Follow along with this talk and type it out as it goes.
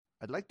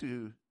I'd like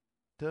to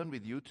turn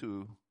with you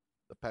to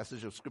the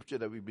passage of Scripture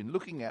that we've been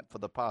looking at for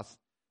the past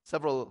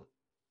several,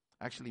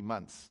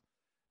 months.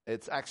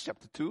 It's Acts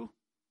chapter 2,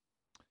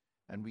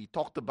 and we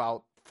talked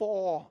about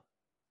 4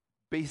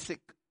 basic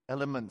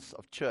elements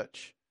of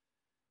church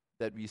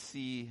that we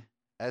see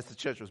as the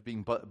church was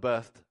being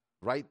birthed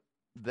right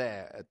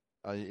there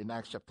in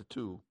Acts chapter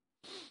 2.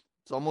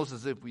 It's almost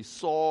as if we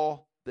saw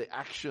the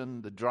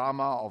action, the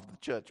drama of the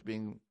church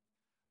being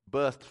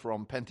birthed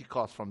from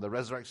Pentecost, from the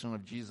resurrection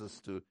of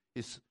Jesus to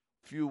his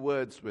few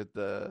words with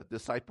the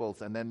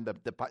disciples, and then the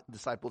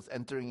disciples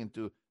entering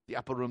into the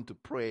upper room to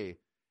pray,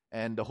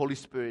 and the Holy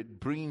Spirit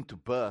bringing to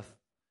birth,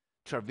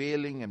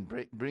 travailing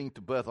and bringing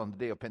to birth on the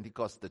day of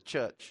Pentecost, the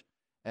church.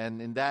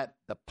 And in that,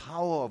 the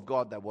power of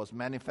God that was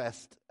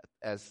manifest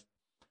as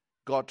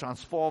God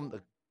transformed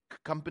a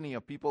company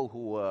of people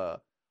who were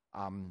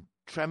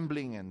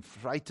trembling and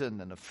frightened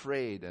and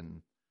afraid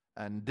and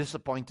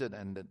disappointed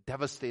and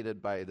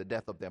devastated by the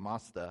death of their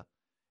master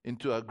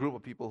into a group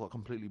of people who are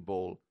completely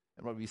bold.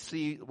 And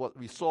what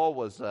we saw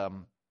was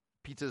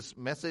Peter's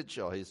message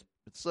or his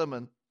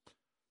sermon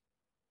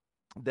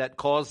that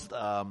caused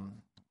a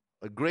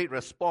great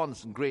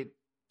response and great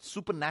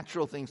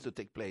supernatural things to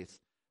take place.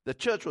 The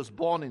church was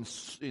born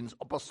in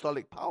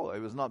apostolic power.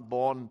 It was not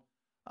born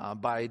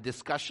by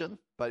discussion,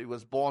 but it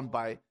was born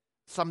by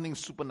something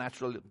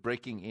supernatural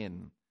breaking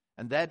in.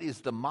 And that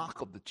is the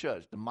mark of the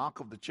church. The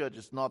mark of the church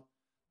is not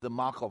the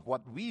mark of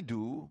what we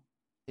do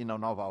in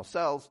and of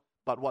ourselves,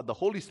 but what the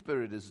Holy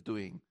Spirit is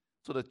doing.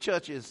 So the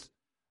church is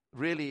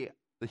really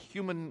the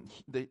human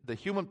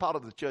part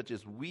of the church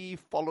is we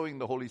following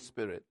the Holy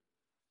Spirit.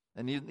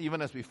 And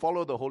even as we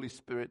follow the Holy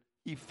Spirit,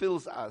 he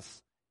fills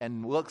us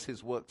and works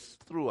his works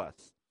through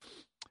us.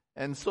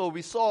 And so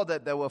we saw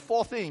that there were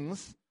 4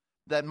 things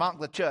that mark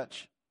the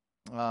church.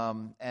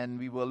 And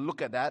we will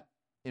look at that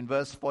in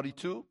verse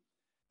 42.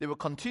 They were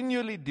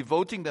continually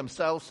devoting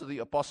themselves to the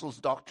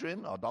apostles'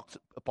 doctrine or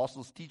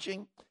apostles'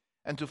 teaching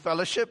and to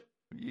fellowship.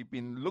 We've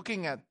been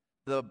looking at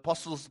the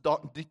apostles'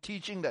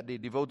 teaching that they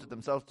devoted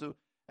themselves to,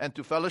 and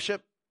to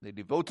fellowship. They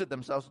devoted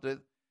themselves to it,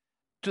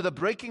 to the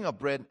breaking of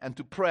bread and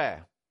to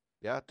prayer.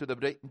 To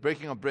the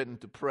breaking of bread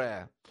and to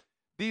prayer.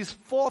 These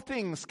 4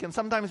 things can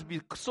sometimes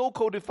be so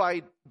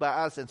codified by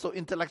us and so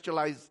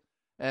intellectualized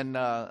and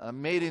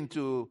made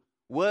into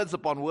words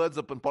upon words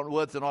upon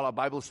words in all our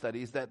Bible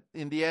studies that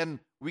in the end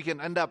we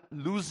can end up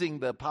losing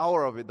the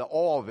power of it, the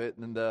awe of it,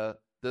 and the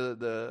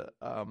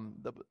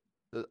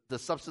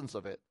substance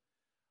of it.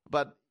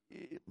 But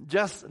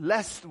just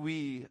lest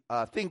we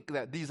think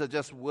that these are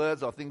just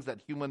words or things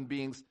that human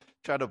beings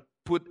try to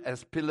put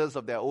as pillars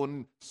of their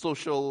own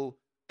social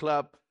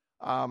club.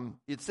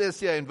 It says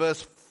here in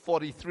verse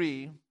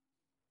 43,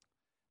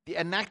 the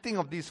enacting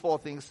of these 4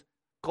 things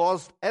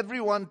caused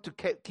everyone to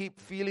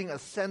keep feeling a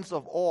sense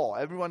of awe.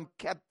 Everyone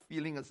kept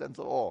feeling a sense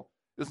of awe.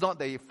 It's not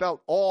they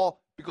felt awe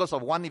because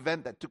of one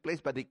event that took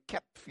place, but they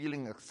kept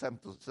feeling a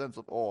sense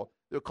of awe.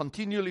 They were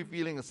continually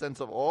feeling a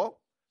sense of awe.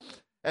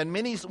 And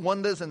many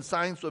wonders and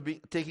signs were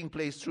taking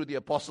place through the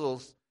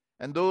apostles.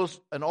 And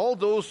all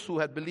those who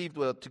had believed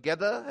were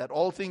together, had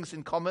all things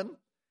in common.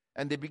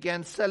 And they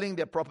began selling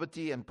their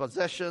property and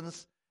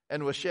possessions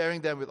and were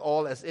sharing them with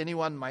all as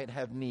anyone might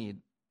have need.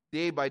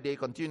 Day by day,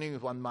 continuing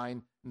with one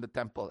mind in the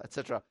temple,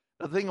 etc.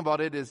 The thing about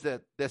it is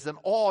that there's an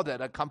awe that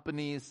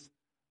accompanies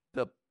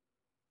the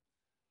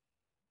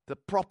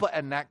proper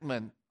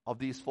enactment of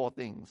these 4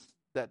 things.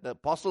 That the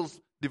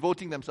apostles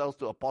devoting themselves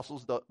to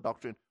apostles'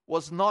 doctrine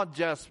was not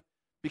just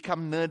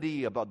become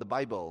nerdy about the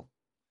Bible.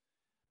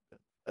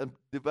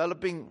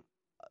 Developing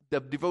the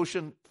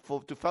devotion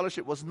to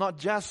fellowship was not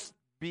just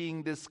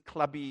being this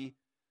clubby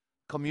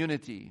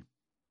community.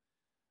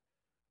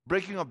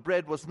 Breaking of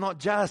bread was not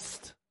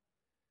just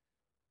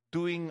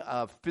doing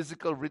a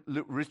physical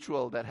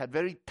ritual that had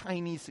very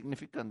tiny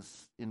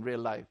significance in real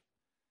life.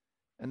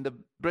 And the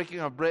breaking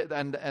of bread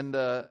and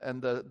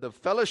the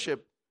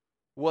fellowship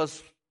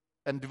was,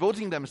 and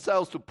devoting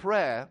themselves to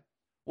prayer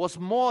was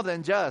more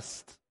than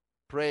just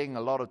praying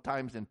a lot of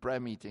times in prayer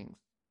meetings.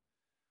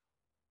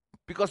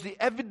 Because the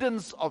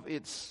evidence of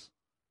its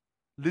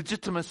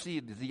legitimacy,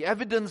 the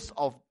evidence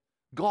of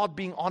God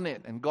being on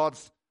it and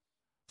God's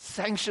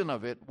sanction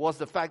of it was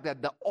the fact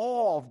that the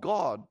awe of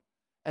God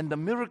and the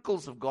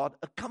miracles of God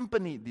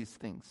accompanied these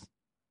things.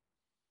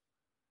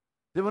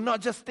 They were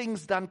not just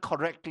things done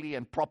correctly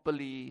and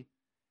properly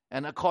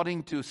and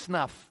according to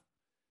snuff.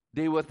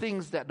 They were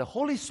things that the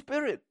Holy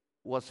Spirit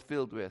was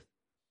filled with,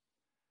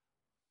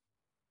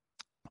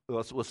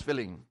 was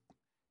filling.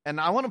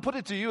 And I want to put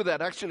it to you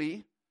that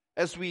actually,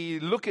 as we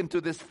look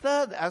into this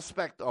third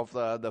aspect of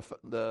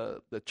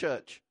the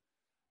church,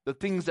 the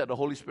things that the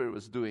Holy Spirit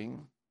was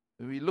doing,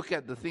 we look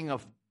at the thing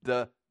of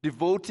the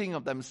devoting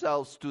of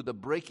themselves to the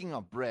breaking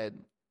of bread.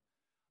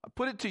 I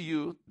put it to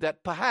you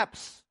that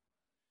perhaps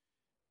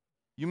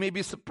you may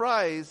be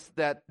surprised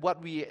that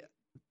what we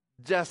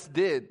just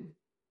did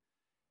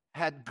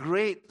had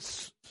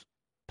great,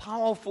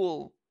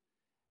 powerful,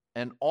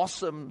 and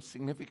awesome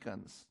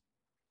significance.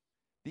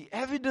 The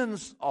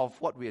evidence of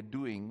what we are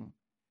doing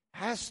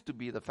has to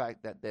be the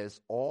fact that there's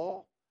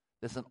awe,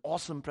 there's an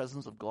awesome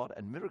presence of God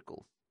and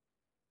miracles.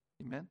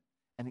 Amen?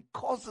 And it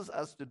causes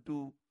us to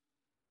do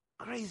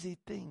crazy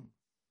things.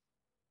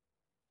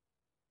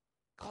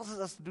 Causes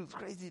us to do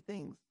crazy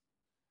things.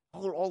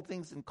 Hold all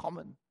things in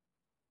common.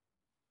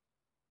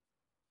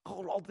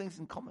 Hold all things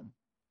in common.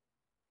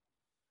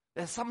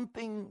 There's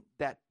something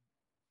that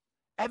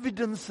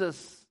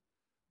evidences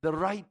the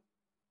right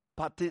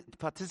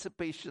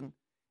participation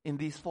in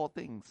these four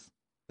things.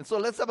 And so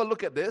let's have a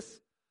look at this.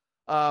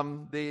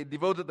 They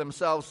devoted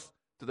themselves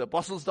to the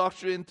apostles'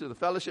 doctrine, to the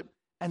fellowship,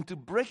 and to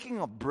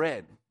breaking of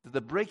bread. To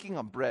the breaking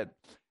of bread.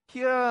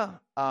 Here,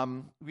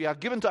 we are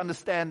given to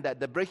understand that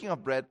the breaking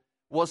of bread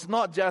was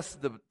not just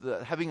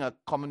the having a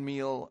common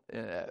meal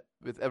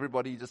with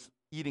everybody just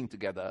eating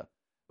together.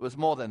 It was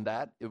more than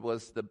that. It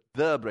was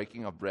the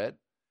breaking of bread.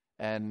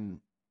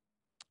 And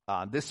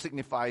this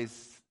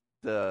signifies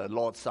the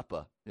Lord's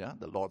Supper. Yeah,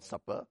 the Lord's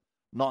Supper.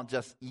 Not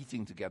just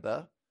eating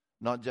together,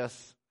 not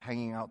just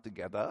hanging out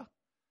together.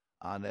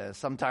 And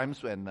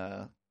sometimes when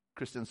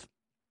Christians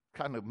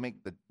kind of make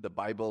the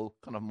Bible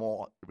kind of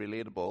more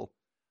relatable,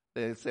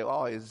 they say,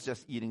 oh, it's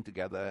just eating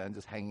together and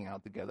just hanging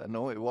out together.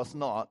 No, it was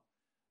not.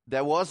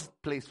 There was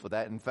place for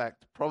that. In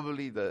fact,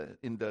 probably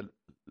in the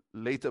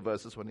later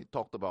verses when it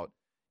talked about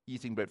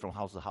eating bread from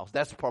house to house,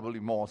 that's probably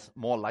more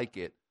like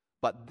it.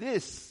 But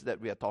this that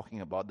we are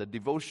talking about, the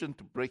devotion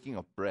to breaking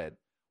of bread,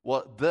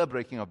 the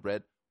breaking of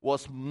bread,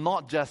 was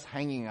not just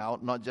hanging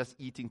out, not just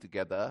eating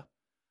together,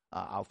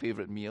 our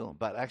favorite meal,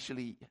 but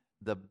actually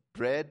the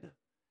bread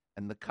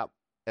and the cup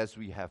as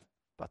we have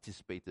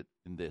participated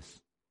in this.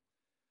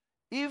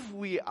 If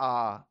we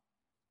are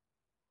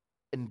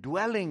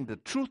indwelling the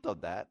truth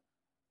of that,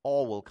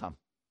 all will come.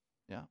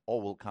 Yeah,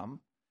 all will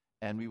come,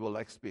 and we will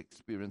be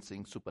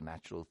experiencing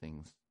supernatural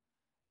things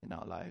in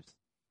our lives.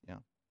 Yeah,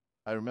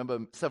 I remember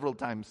several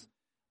times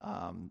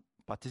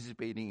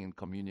participating in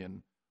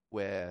communion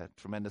where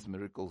tremendous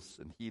miracles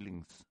and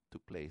healings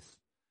took place.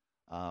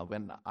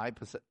 When I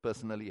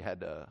personally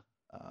had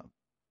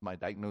my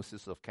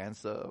diagnosis of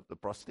cancer of the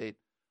prostate,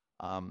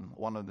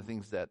 one of the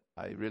things that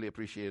I really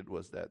appreciated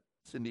was that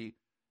Cindy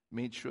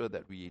made sure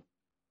that we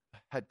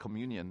had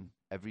communion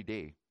every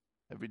day.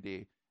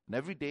 And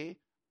every day,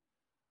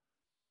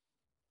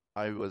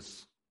 I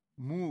was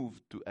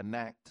moved to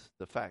enact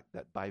the fact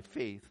that by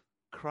faith,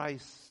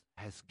 Christ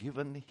has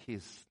given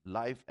his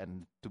life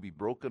and to be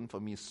broken for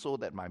me so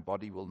that my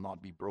body will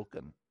not be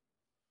broken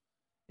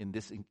in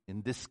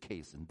this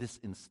case, in this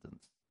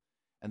instance.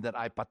 And that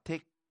I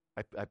partake,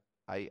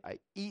 I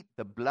eat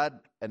the blood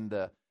and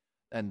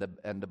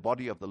the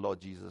body of the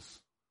Lord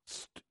Jesus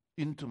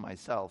into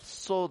myself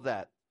so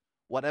that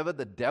whatever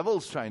the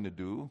devil's trying to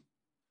do,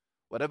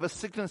 whatever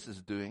sickness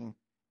is doing,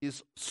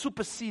 is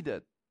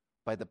superseded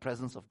by the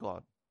presence of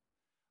God.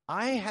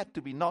 I had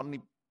to be not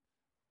only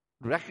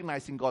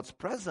recognizing God's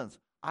presence,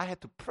 I had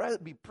to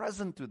be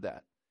present to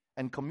that.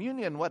 And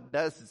communion, what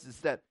does is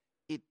that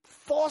it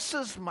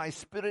forces my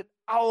spirit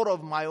out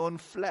of my own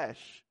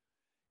flesh.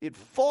 It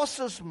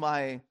forces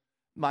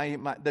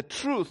the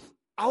truth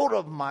out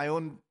of my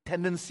own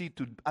tendency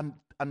to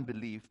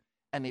unbelief,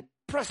 and it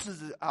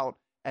presses it out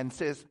and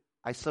says,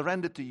 I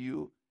surrender to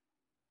you.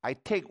 I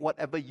take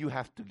whatever you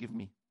have to give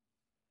me.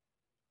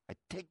 I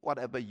take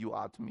whatever you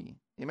are to me.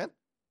 Amen?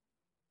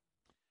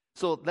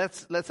 So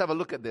let's have a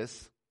look at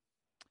this.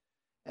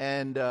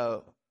 And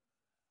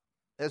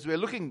as we're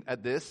looking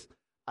at this,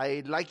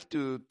 I'd like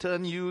to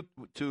turn you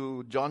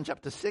to John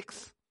chapter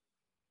 6,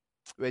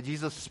 where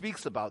Jesus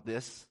speaks about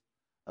this,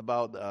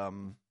 about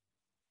the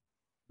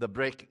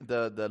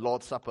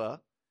Lord's Supper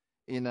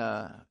in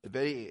a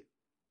very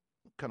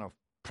kind of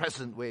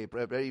present way,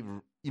 a very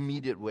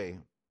immediate way.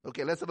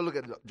 Okay, let's have a look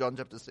at John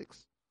chapter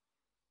 6.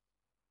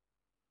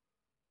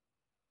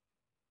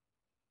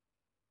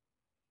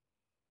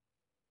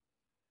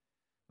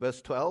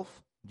 Verse 12,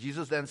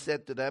 Jesus then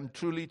said to them,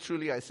 Truly,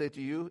 truly, I say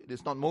to you, it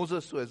is not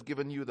Moses who has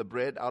given you the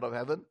bread out of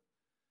heaven,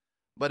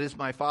 but it is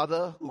my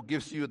Father who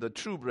gives you the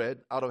true bread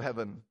out of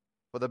heaven.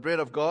 For the bread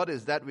of God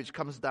is that which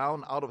comes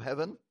down out of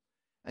heaven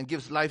and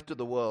gives life to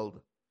the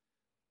world.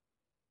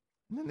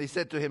 And then they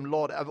said to him,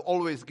 Lord,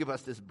 always give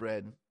us this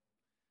bread.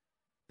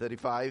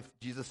 35,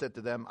 Jesus said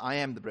to them, I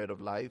am the bread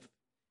of life.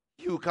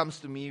 He who comes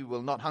to me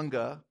will not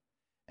hunger,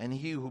 and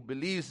he who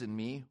believes in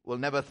me will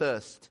never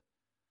thirst.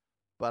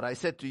 But I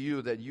said to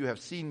you that you have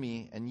seen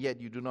me, and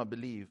yet you do not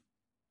believe.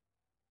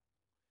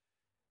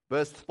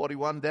 Verse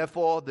 41,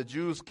 therefore the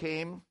Jews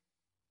came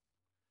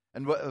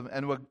and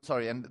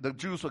the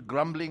Jews were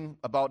grumbling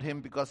about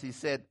him because he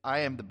said, I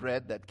am the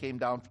bread that came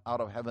down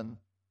out of heaven.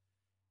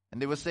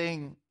 And they were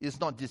saying, is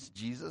not this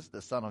Jesus,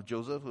 the son of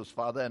Joseph, whose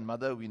father and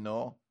mother we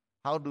know?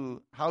 How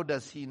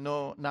does he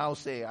now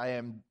say, I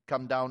am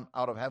come down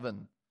out of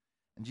heaven?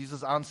 And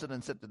Jesus answered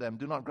and said to them,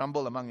 do not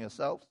grumble among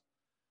yourselves.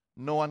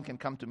 No one can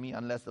come to me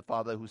unless the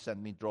Father who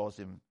sent me draws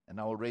him, and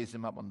I will raise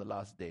him up on the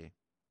last day.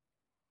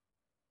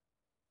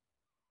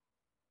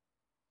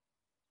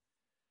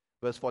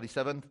 Verse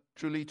 47,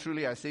 truly,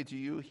 truly, I say to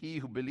you, he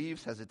who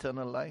believes has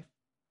eternal life.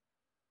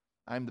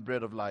 I am the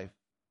bread of life.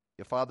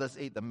 Your fathers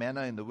ate the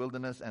manna in the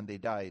wilderness, and they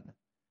died.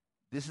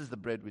 This is the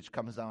bread which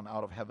comes down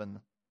out of heaven,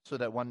 so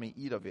that one may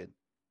eat of it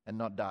and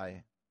not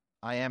die.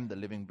 I am the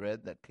living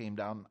bread that came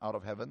down out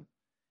of heaven.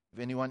 If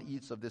anyone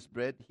eats of this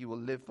bread, he will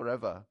live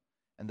forever.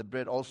 And the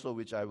bread also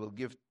which I will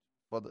give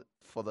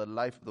for the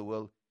life of the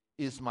world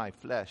is my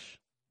flesh.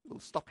 We'll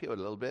stop here a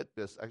little bit.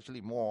 There's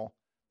actually more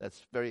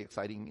that's very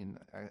exciting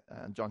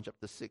in John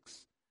chapter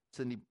 6.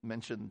 Cindy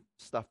mentioned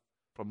stuff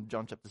from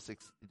John chapter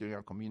 6 during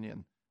our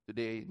communion.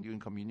 Today, during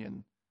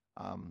communion,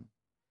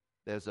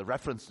 there's a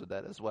reference to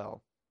that as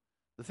well.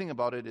 The thing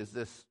about it is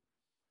this.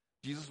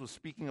 Jesus was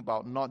speaking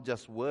about not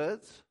just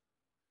words,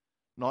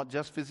 not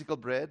just physical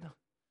bread,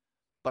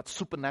 but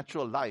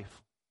supernatural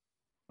life.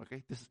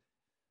 Okay?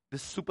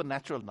 This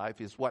supernatural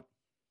life is what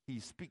he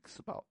speaks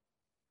about.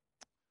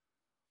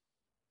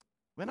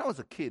 When I was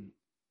a kid,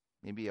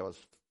 maybe I was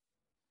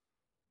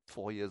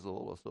 4 years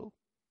old or so,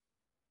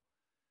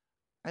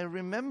 I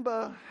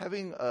remember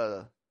having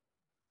a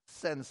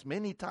sense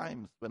many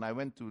times when I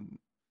went to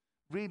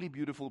really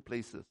beautiful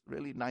places,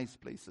 really nice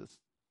places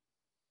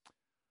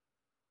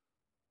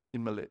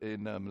in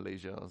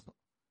Malaysia.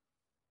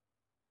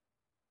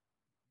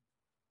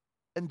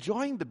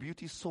 Enjoying the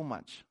beauty so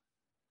much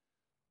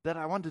that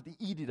I wanted to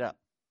eat it up.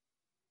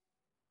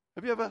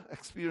 Have you ever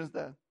experienced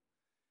that?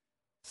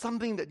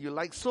 Something that you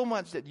like so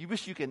much that you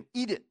wish you can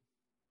eat it,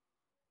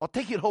 or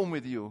take it home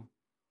with you,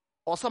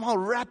 or somehow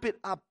wrap it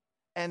up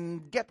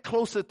and get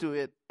closer to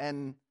it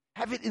and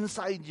have it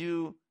inside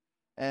you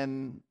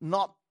and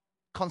not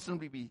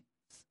constantly be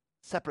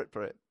separate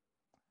for it.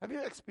 Have you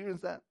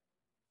experienced that?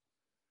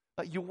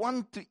 Like you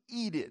want to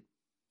eat it.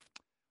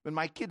 When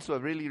my kids were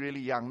really, really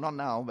young, not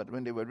now, but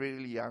when they were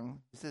really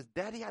young, he says,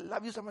 "Daddy, I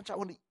love you so much, I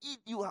want to eat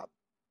you up."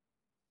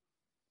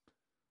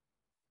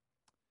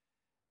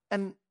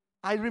 And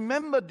I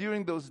remember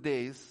during those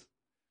days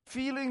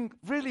feeling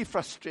really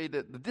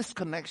frustrated, the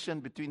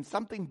disconnection between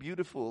something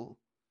beautiful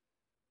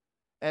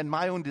and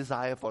my own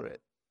desire for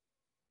it.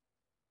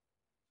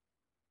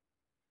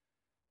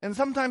 And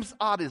sometimes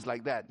art is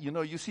like that. You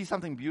know, you see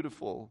something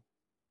beautiful.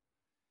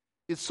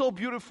 It's so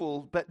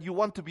beautiful, but you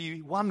want to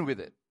be one with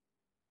it.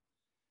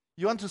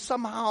 You want to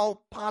somehow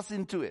pass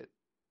into it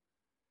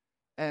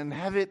and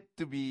have it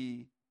to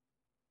be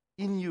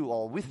in you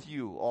or with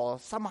you or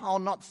somehow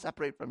not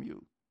separate from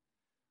you.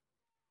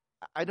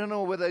 I don't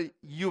know whether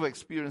you've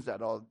experienced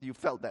that or you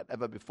felt that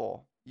ever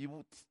before.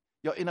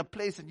 You're in a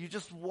place and you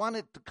just want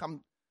it to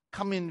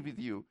come in with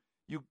you.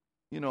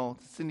 You know,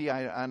 Cindy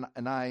and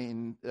I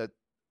in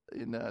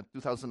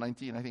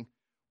 2019, I think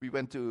we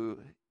went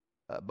to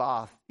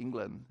Bath,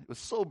 England. It was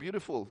so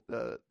beautiful,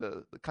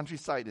 the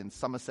countryside in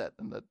Somerset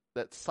and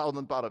that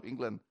southern part of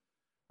England,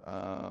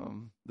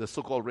 the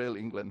so-called real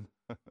England.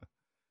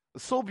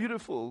 It's so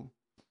beautiful.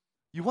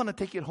 You want to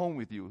take it home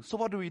with you. So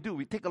what do?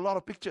 We take a lot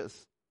of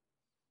pictures,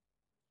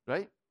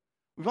 right?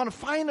 We want to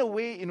find a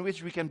way in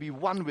which we can be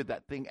one with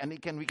that thing, and we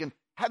can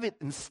have it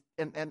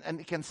and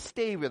it can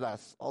stay with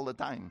us all the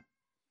time,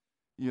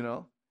 you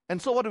know.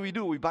 And so what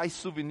do? We buy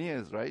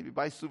souvenirs, right? We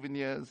buy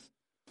souvenirs.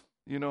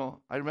 You know,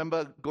 I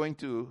remember going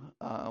to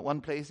one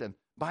place and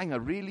buying a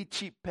really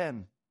cheap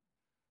pen.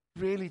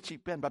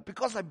 But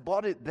because I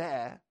bought it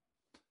there,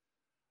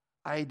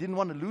 I didn't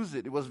want to lose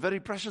it. It was very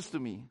precious to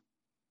me.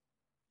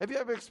 Have you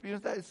ever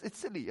experienced that? It's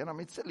silly, and I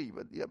mean, it's silly,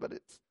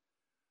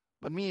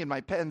 but me and my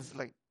pens,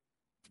 like,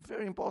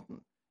 very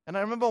important. And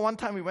I remember one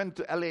time we went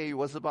to LA. It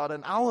was about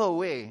an hour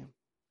away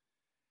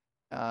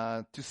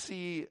to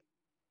see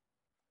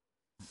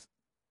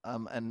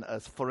a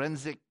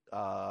forensic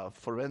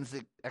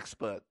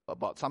expert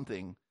about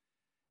something,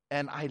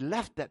 and I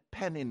left that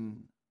pen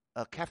in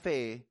a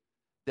cafe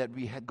that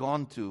we had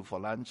gone to for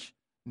lunch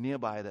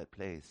nearby that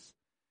place.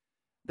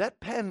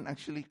 That pen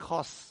actually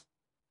costs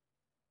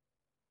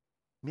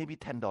maybe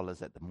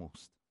 $10 at the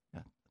most.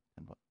 Yeah,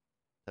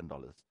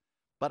 $10.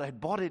 But I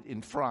bought it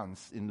in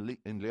France, in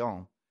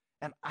Lyon,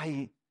 and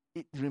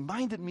it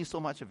reminded me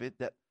so much of it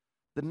that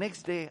the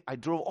next day I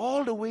drove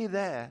all the way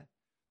there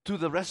to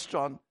the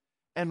restaurant.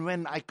 And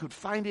when I could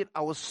find it,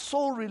 I was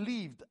so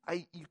relieved.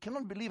 You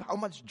cannot believe how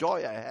much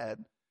joy I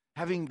had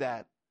having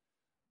that,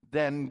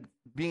 than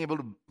being able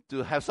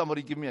to have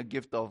somebody give me a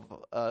gift of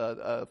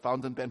a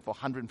fountain pen for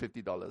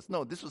 $150.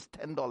 No, this was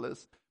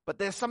 $10. But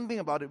there's something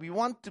about it. We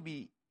want to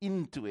be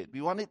into it.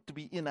 We want it to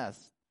be in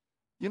us.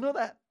 You know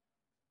that?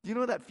 Do you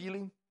know that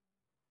feeling?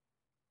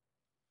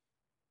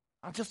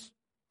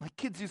 My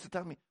kids used to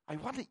tell me, "I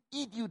want to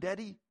eat you,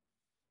 Daddy.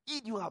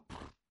 Eat you up."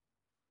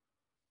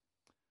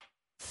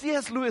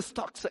 C.S. Lewis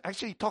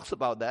talks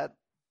about that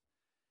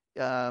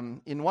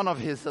in one of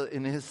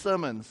his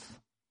sermons,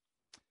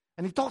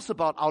 and he talks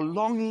about our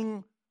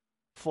longing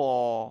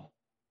for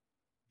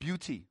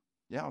beauty.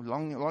 Yeah,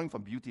 longing for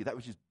beauty, that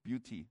which is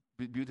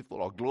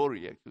beautiful or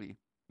glory, actually.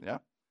 Yeah,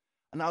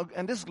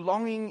 and this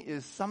longing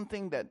is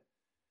something that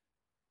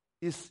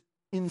is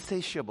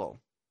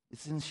insatiable.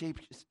 It's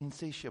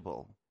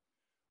insatiable.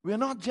 We are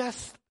not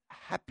just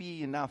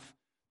happy enough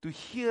to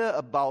hear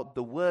about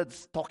the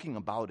words talking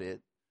about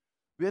it.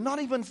 We are not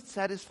even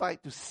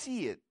satisfied to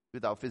see it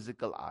with our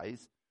physical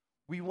eyes.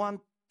 We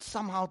want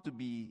somehow to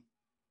be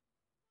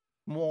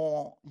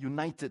more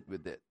united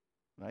with it,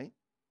 right?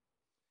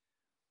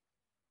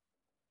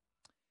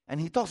 And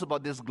he talks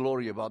about this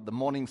glory, about the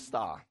morning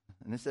star.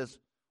 And he says,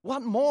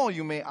 what more,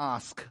 you may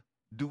ask,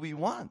 do we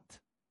want?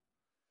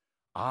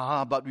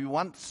 But we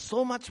want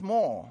so much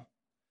more.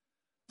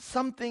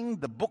 Something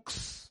the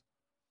books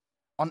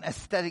on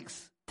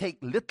aesthetics take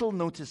little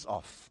notice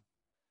of.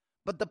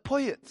 But the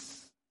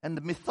poets and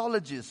the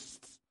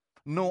mythologists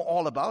know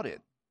all about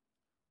it.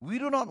 We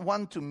do not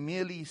want to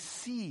merely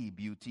see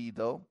beauty,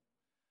 though.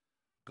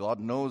 God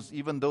knows,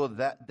 even though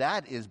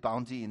that is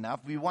bounty enough,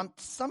 we want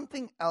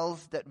something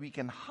else that we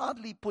can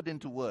hardly put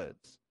into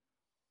words.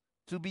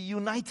 To be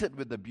united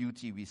with the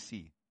beauty we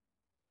see.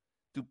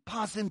 To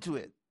pass into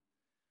it.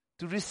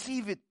 To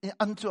receive it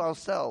unto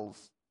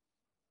ourselves.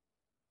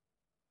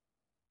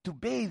 To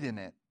bathe in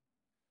it.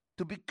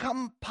 To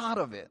become part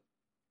of it.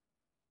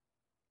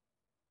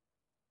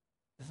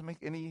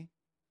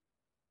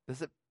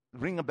 Does it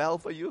ring a bell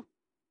for you?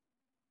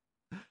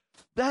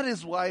 That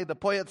is why the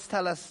poets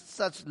tell us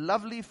such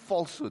lovely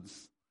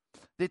falsehoods.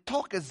 They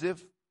talk as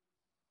if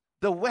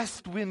the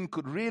west wind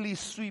could really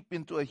sweep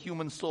into a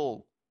human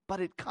soul,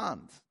 but it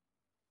can't.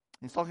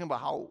 He's talking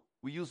about how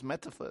we use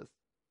metaphors.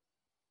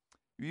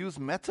 We use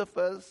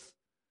metaphors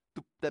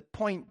that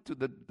point to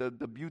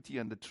the beauty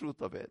and the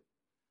truth of it.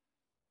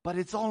 But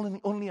it's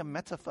only a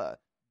metaphor.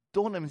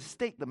 Don't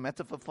mistake the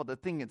metaphor for the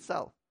thing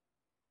itself.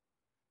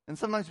 And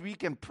sometimes we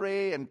can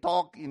pray and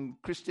talk in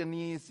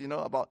Christianese,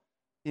 about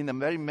in a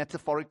very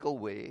metaphorical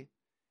way.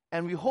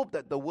 And we hope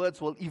that the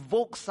words will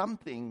evoke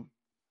something.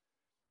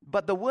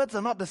 But the words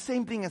are not the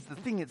same thing as the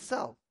thing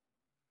itself.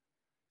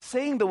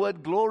 Saying the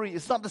word glory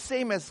is not the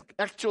same as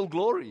actual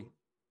glory.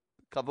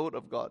 Kavod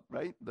of God,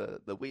 right?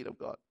 The weight of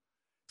God.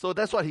 So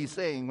that's what he's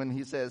saying when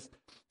he says,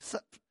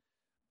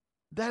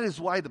 that is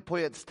why the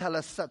poets tell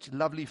us such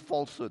lovely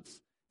falsehoods.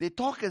 They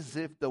talk as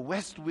if the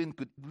west wind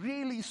could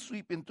really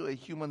sweep into a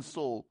human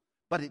soul,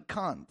 but it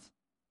can't.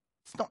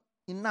 It's not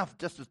enough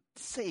just to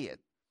say it.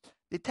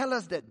 They tell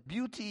us that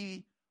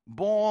beauty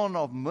born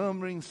of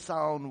murmuring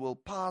sound will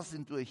pass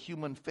into a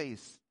human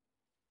face,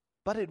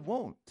 but it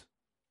won't.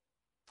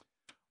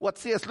 What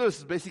C.S. Lewis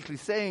is basically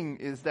saying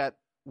is that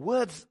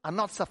words are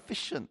not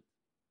sufficient.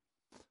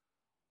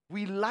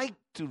 We like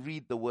to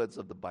read the words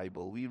of the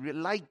Bible. We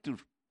like to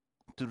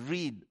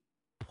read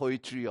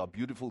poetry or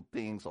beautiful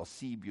things or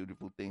see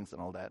beautiful things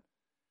and all that.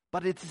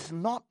 But it is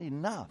not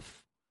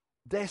enough.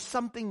 There's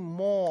something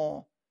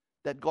more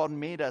that God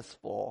made us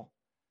for.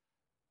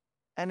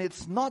 And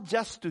it's not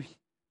just to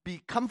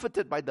be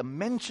comforted by the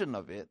mention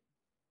of it.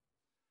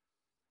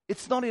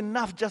 It's not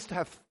enough just to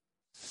have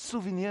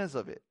souvenirs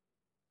of it.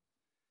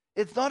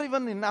 It's not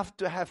even enough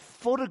to have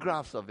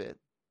photographs of it.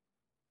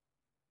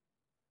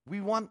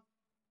 We want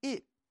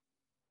it.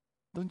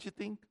 Don't you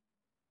think?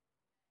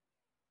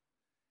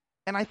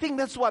 And I think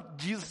that's what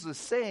Jesus is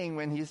saying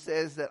when he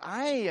says that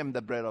I am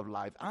the bread of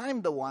life.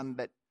 I'm the one.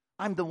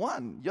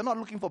 You're not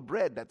looking for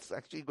bread that's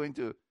actually going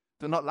to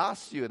not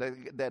last you,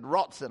 that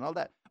rots and all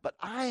that. But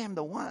I am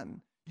the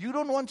one. You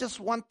don't just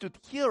want to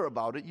hear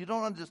about it. You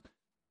don't want to just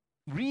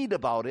read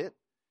about it.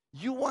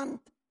 You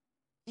want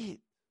it.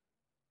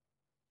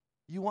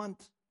 You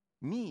want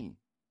me.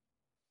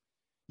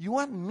 You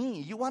want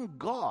me. You want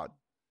God.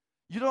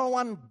 You don't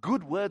want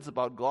good words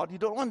about God. You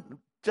don't want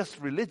just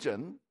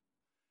religion.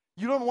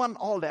 You don't want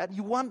all that.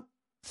 You want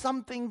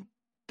something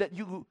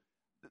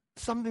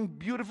something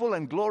beautiful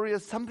and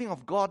glorious, something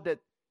of God that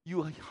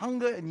you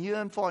hunger and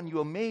yearn for and you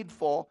are made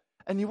for,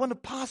 and you want to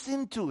pass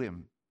into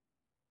Him.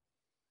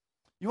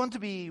 You want to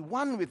be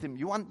one with Him.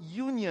 You want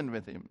union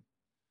with Him.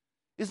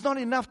 It's not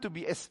enough to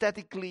be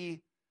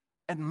aesthetically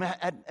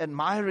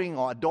admiring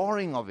or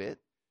adoring of it.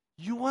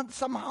 You want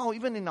somehow,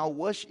 even in our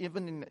worship,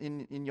 even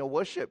in your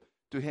worship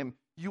to Him,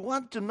 you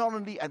want to not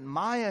only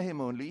admire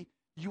Him only,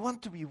 you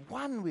want to be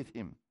one with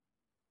Him.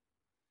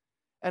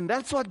 And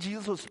that's what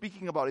Jesus was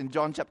speaking about in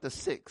John chapter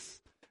 6.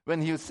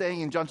 When he was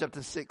saying in John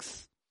chapter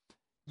 6,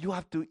 you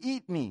have to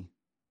eat me.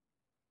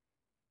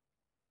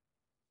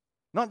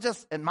 Not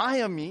just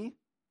admire me.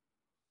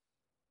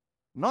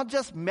 Not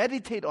just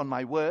meditate on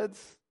my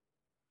words.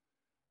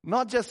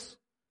 Not just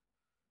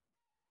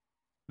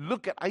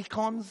look at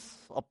icons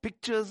or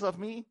pictures of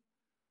me.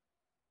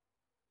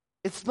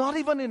 It's not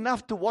even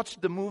enough to watch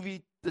the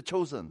movie The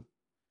Chosen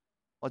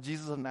or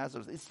Jesus of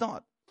Nazareth. It's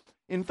not.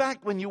 In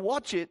fact, when you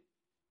watch it,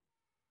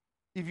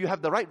 if you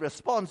have the right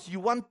response, you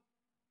want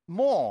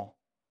more.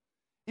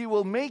 It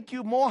will make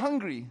you more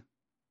hungry.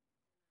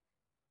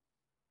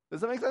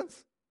 Does that make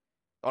sense?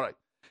 All right.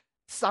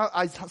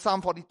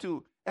 Psalm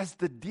 42. As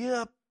the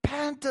deer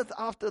panteth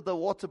after the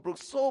water brook,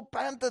 so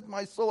panteth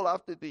my soul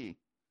after thee.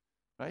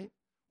 Right?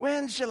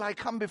 When shall I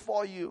come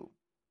before you?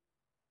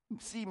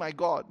 See my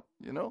God,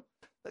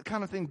 that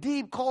kind of thing.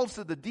 Deep calls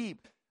to the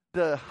deep.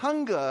 The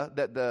hunger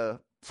that the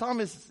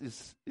psalmist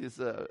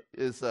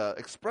is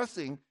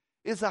expressing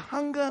is a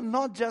hunger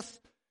not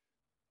just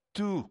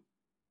to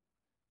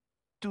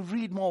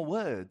read more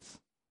words.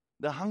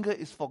 The hunger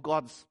is for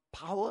God's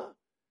power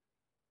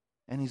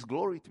and His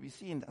glory to be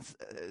seen.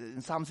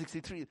 In Psalm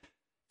 63,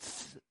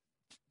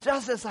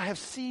 just as I have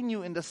seen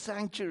you in the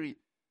sanctuary,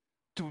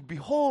 to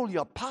behold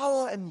your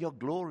power and your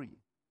glory.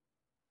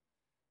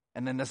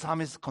 And then the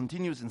psalmist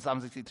continues in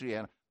Psalm 63,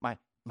 and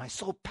my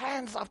soul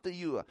pants after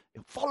you,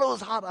 it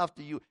follows hard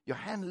after you. Your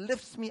hand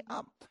lifts me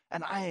up,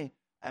 and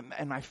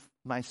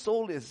my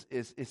soul is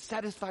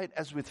satisfied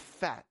as with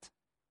fat.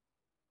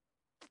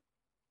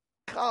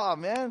 Come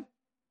on, man.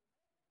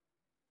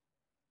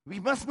 We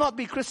must not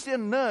be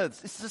Christian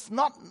nerds. It's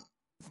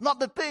not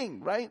the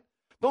thing, right?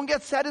 Don't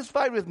get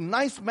satisfied with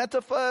nice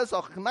metaphors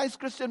or nice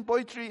Christian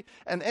poetry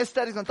and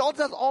aesthetics. And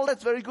all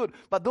that's very good.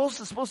 But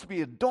those are supposed to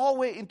be a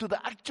doorway into the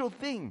actual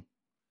thing.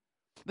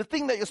 The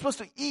thing that you're supposed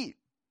to eat.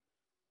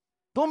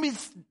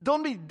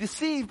 Don't be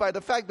deceived by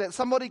the fact that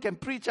somebody can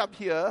preach up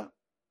here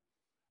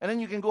and then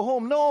you can go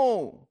home.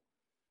 No.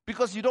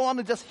 Because you don't want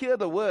to just hear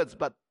the words,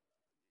 but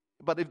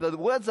if the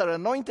words are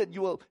anointed,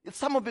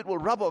 some of it will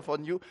rub off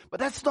on you,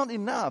 but that's not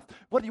enough.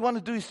 What you want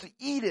to do is to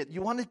eat it.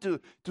 You want it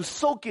to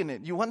soak in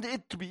it. You want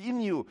it to be in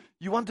you.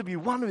 You want to be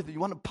one with it. You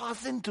want to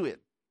pass into it.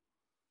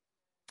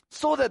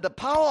 So that the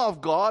power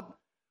of God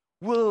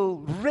will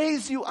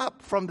raise you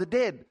up from the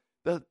dead.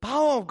 The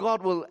power of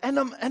God will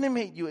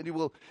animate you, and it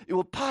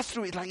will pass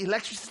through it like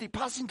electricity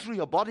passing through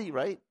your body,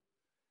 right?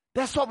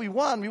 That's what we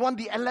want. We want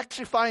the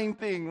electrifying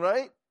thing,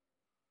 right?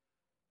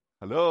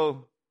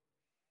 Hello?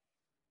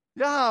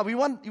 Yeah, we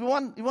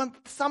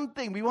want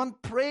something. We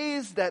want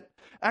praise that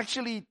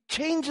actually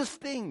changes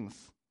things.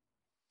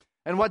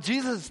 And what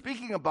Jesus is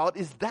speaking about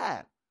is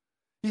that.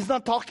 He's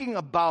not talking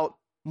about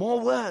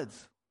more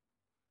words.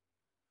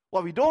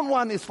 What we don't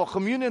want is for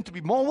communion to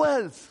be more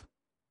words.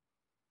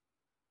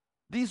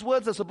 These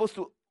words are supposed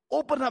to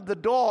open up the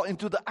door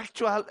into the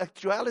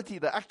actuality,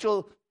 the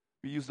actual,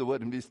 we use the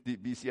word in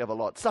BCF a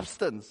lot,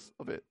 substance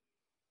of it.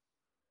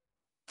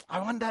 I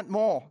want that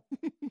more,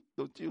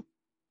 don't you?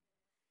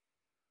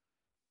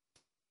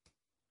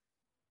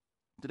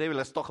 Today,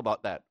 let's talk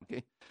about that,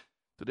 okay?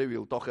 Today,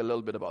 we'll talk a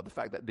little bit about the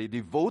fact that they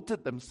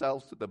devoted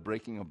themselves to the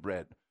breaking of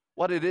bread.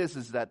 What it is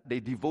that they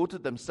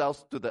devoted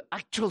themselves to the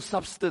actual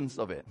substance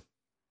of it.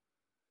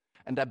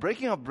 And that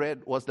breaking of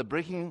bread was the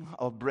breaking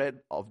of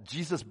bread of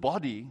Jesus'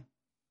 body.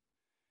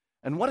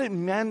 And what it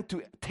meant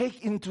to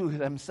take into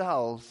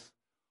themselves,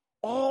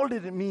 all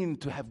did it mean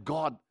to have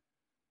God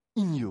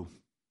in you.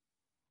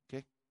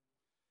 Okay?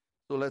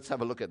 So let's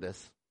have a look at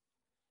this.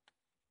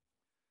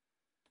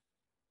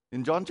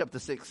 In John chapter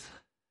 6,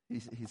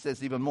 he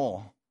says even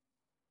more.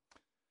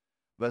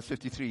 Verse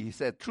 53, he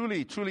said,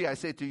 "Truly, truly I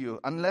say to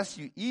you, unless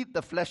you eat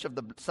the flesh of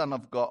the Son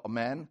of God,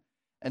 man,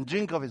 and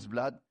drink of his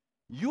blood,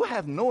 you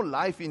have no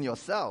life in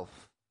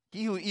yourself.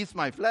 He who eats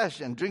my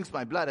flesh and drinks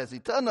my blood has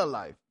eternal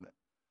life.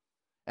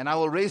 And I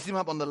will raise him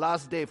up on the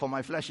last day, for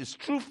my flesh is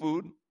true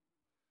food,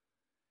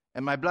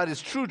 and my blood is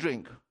true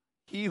drink.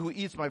 He who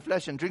eats my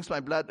flesh and drinks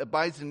my blood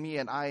abides in me,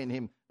 and I in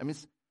him." That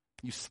means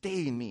you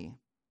stay in me,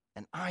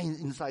 and I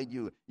inside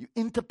you. You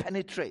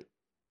interpenetrate.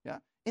 Yeah?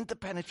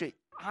 Interpenetrate.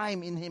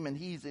 I'm in him, and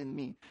he's in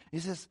me. He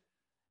says,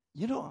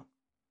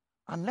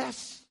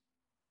 unless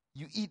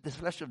you eat the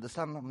flesh of the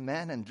Son of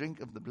Man and drink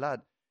of the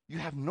blood, you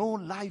have no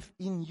life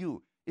in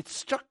you. It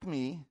struck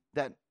me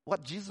that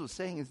what Jesus was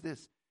saying is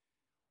this.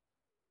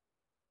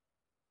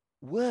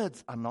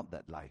 Words are not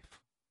that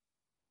life.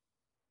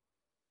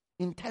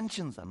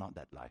 Intentions are not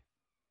that life.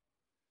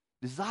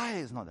 Desire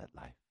is not that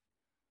life.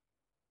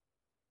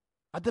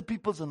 Other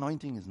people's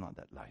anointing is not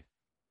that life.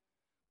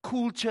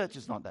 Cool church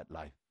is not that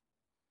life.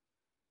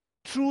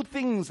 True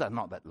things are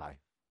not that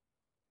life.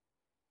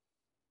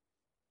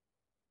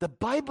 The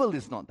Bible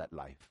is not that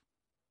life.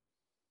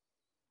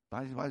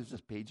 Why is it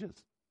just pages?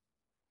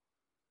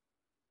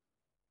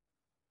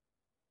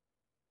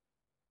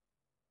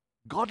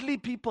 Godly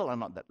people are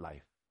not that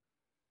life.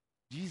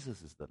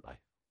 Jesus is that life.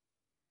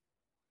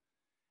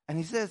 And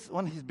he says,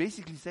 what he's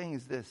basically saying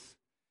is this.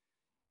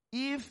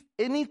 If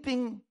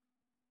anything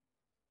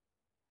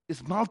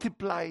is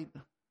multiplied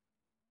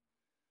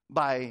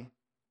by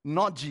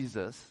not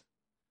Jesus,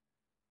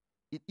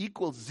 it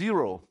equals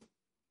 0.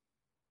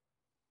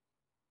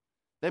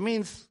 That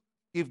means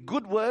if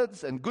good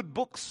words and good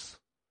books,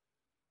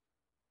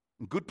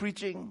 good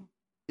preaching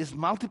is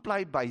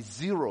multiplied by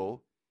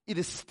 0, it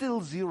is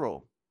still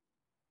 0.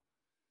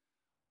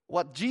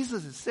 What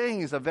Jesus is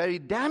saying is a very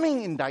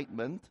damning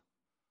indictment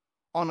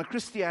on a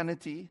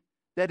Christianity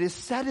that is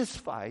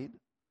satisfied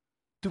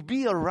to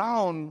be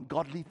around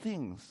godly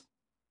things,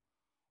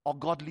 or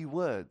godly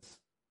words,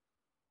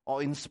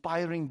 or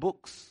inspiring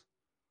books,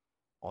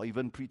 or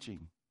even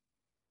preaching.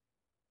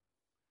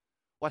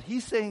 What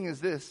he's saying is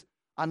this: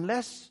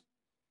 unless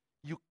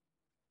you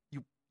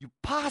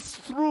pass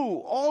through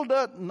all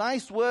the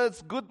nice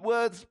words, good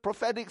words,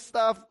 prophetic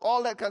stuff,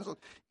 all that kind of stuff,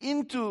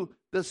 into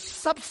the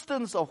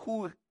substance of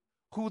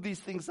who these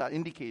things are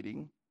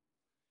indicating,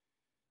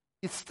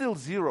 it's still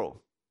 0.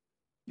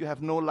 You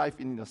have no life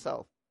in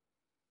yourself.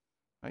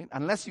 Right?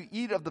 Unless you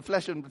eat of the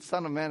flesh of the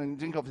Son of Man and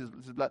drink of his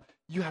blood,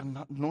 you have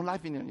no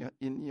life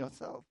in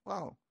yourself.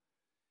 Wow.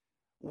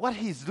 What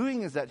he's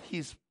doing is that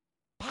he's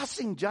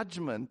passing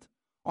judgment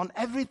on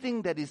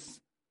everything that is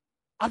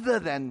other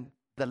than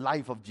the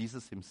life of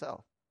Jesus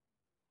himself.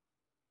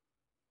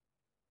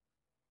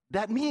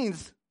 That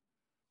means,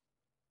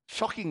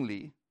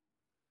 shockingly,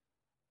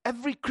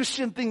 every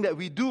Christian thing that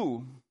we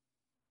do,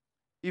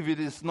 if it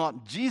is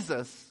not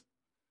Jesus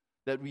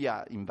that we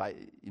are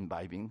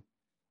imbibing,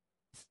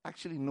 it's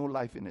actually no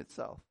life in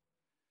itself.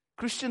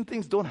 Christian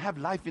things don't have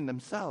life in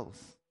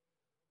themselves.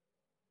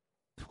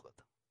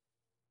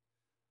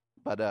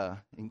 But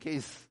in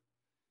case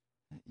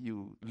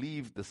you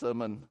leave the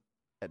sermon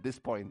at this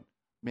point,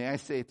 may I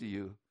say to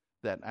you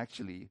that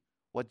actually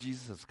what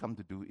Jesus has come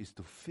to do is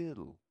to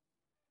fill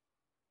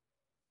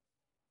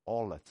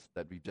all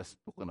that we've just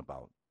spoken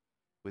about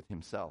with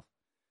himself.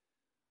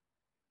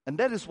 And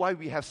that is why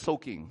we have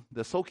soaking.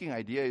 The soaking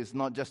idea is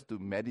not just to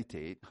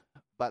meditate,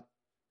 but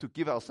to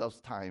give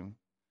ourselves time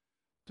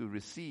to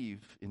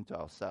receive into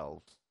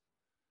ourselves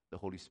the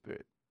Holy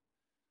Spirit.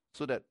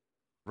 So that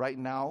right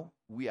now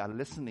we are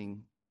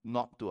listening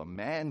not to a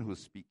man who's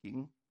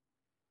speaking,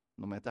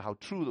 no matter how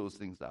true those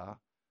things are,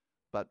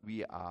 but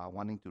we are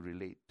wanting to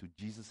relate to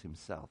Jesus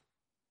himself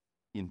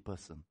in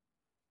person.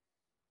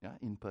 Yeah,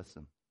 in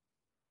person.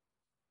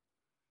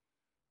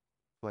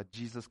 Where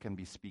Jesus can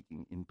be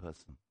speaking in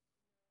person.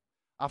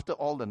 After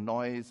all the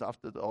noise,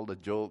 after all the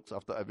jokes,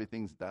 after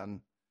everything's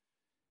done,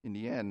 in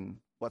the end,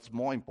 what's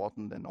more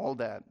important than all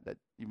that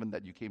even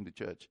that you came to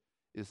church,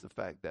 is the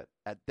fact that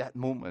at that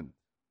moment,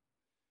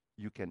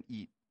 you can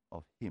eat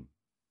of him.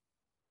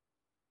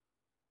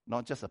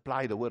 Not just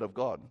apply the word of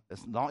God.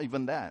 It's not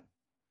even that.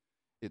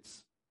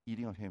 It's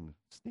eating of him,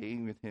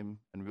 staying with him,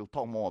 and we'll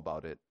talk more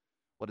about it.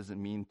 What does it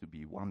mean to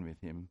be one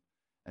with him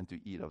and to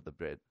eat of the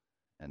bread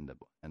and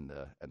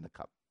the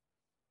cup?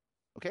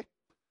 Okay?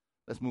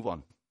 Let's move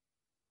on.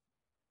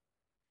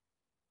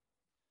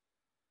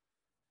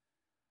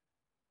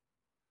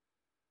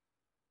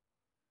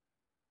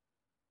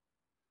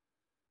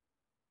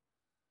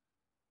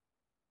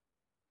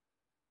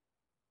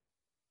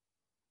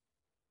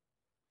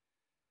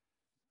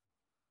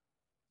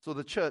 So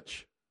the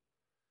church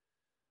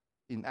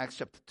in Acts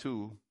chapter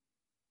 2,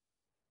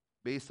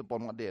 based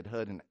upon what they had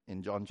heard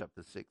in John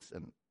chapter 6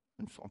 and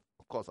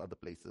of course other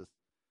places,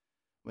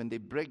 when they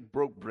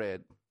broke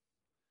bread,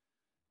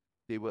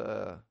 they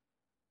were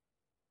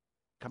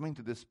coming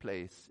to this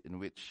place in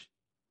which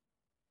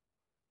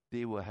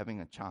they were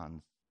having a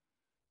chance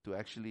to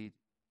actually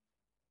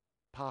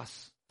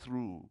pass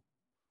through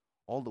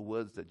all the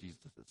words that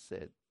Jesus had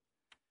said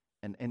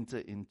and enter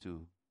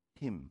into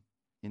him,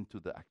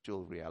 into the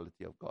actual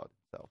reality of God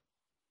himself.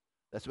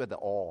 That's where the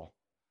awe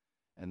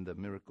and the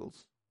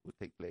miracles would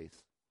take place.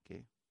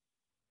 Okay.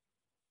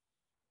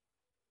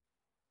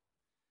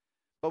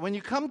 But when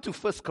you come to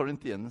 1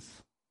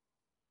 Corinthians,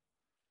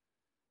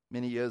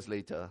 many years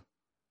later,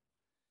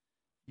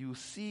 you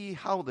see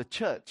how the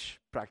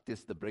church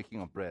practiced the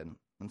breaking of bread.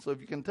 And so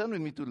if you can turn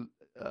with me to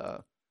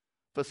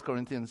 1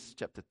 Corinthians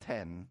chapter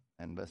 10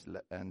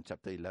 and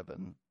chapter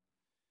 11,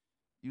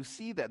 you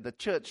see that the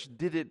church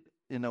did it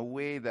in a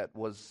way that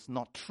was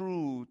not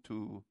true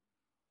to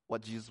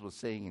what Jesus was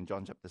saying in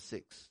John chapter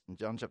 6. In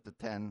John chapter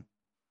 10,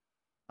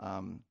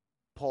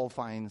 Paul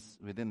finds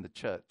within the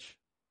church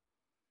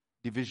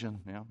division.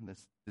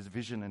 There's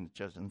division in the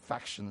church and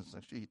factions.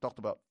 Actually, he talked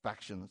about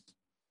factions.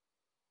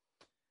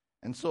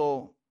 And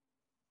so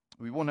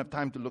we won't have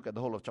time to look at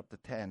the whole of chapter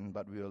 10,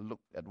 but we will look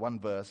at one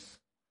verse,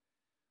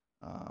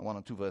 one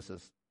or two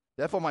verses.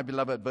 Therefore, my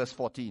beloved, verse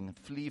 14,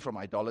 flee from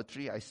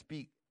idolatry. I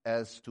speak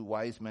as to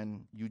wise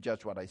men, you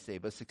judge what I say.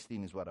 Verse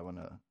 16 is what I want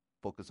to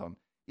focus on.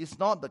 It's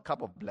not the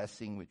cup of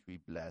blessing which we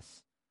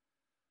bless,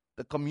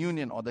 the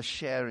communion or the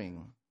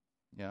sharing,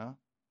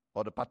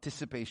 or the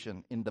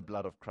participation in the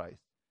blood of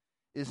Christ.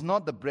 It's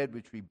not the bread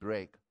which we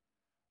break,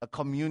 a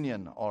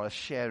communion or a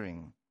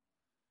sharing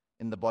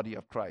in the body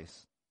of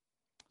Christ.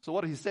 So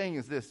what he's saying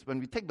is this: when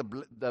we take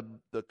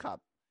the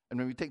cup and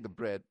when we take the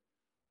bread,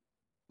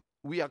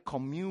 we are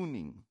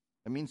communing.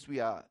 It means we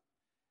are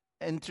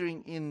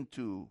entering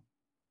into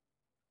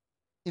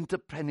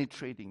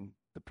interpenetrating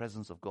the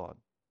presence of God.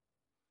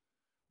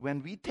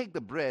 When we take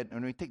the bread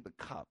and we take the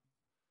cup,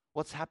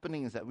 what's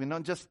happening is that we're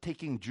not just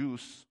taking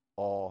juice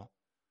or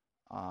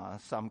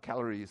some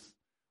calories.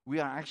 We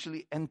are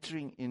actually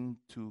entering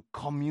into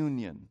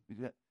communion.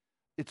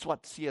 It's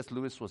what C.S.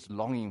 Lewis was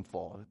longing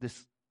for,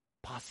 this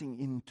passing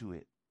into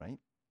it, right?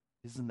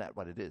 Isn't that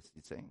what it is?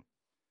 He's saying,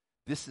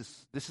 this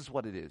is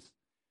what it is.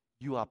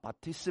 You are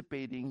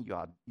participating.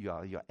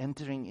 You're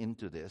entering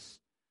into this.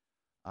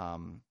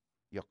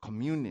 You're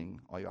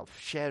communing, or you're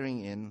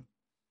sharing in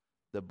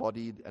the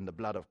body and the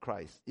blood of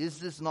Christ. Is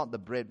this not the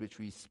bread which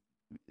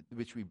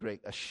we break,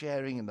 a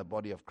sharing in the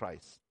body of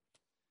Christ?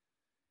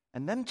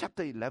 And then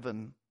chapter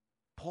 11,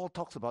 Paul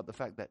talks about the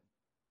fact that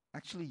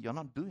actually you're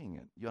not doing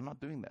it. You're not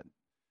doing that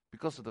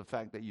because of the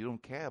fact that you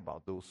don't care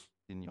about those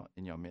in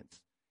your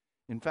midst.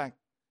 In fact,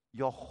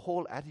 your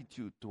whole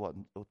attitude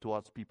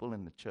towards people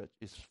in the church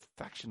is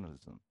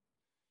factionalism.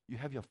 You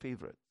have your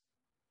favorites,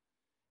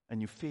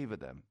 and you favor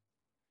them.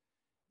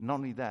 Not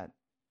only that,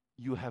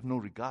 you have no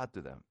regard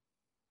to them.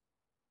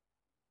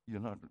 You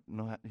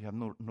have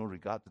no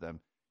regard to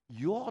them.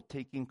 You're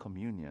taking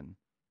communion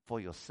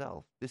for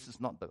yourself. This is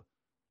not the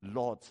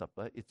Lord's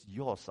Supper, it's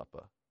your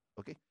supper.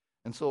 Okay?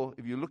 And so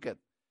if you look at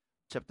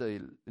chapter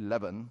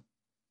 11,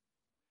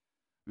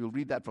 we'll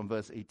read that from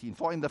verse 18.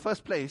 For in the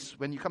first place,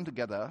 when you come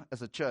together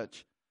as a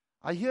church,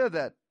 I hear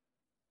that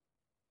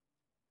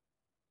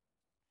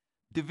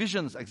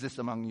divisions exist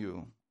among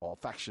you, or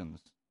factions.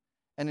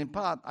 And in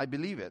part, I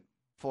believe it,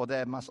 for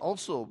there must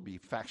also be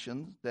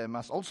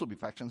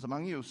factions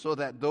among you, so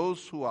that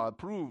those who are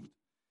approved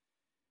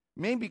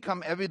may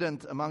become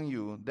evident among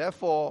you.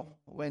 Therefore,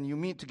 when you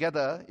meet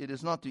together, it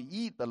is not to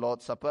eat the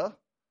Lord's Supper,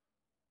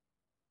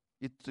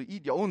 it's to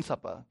eat your own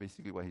supper,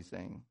 basically what he's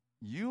saying.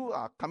 You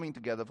are coming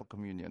together for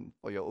communion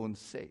for your own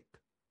sake.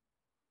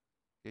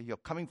 Okay? You're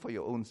coming for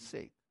your own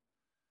sake.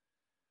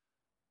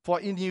 For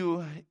in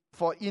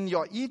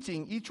your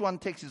eating, each one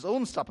takes his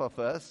own supper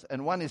first,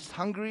 and one is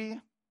hungry,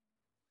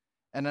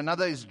 and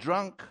another is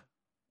drunk.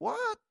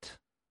 What?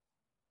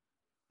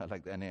 I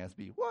like the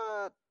NASB.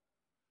 What?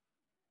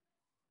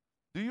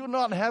 Do you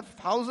not have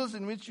houses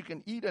in which you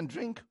can eat and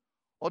drink?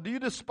 Or do you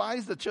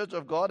despise the church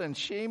of God and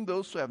shame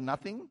those who have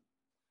nothing?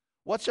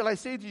 What shall I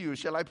say to you?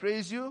 Shall I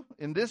praise you?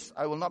 In this,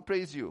 I will not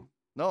praise you.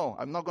 No,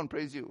 I'm not going to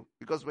praise you.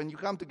 Because when you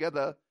come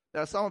together,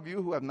 there are some of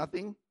you who have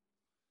nothing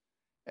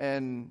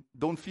and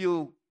don't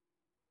feel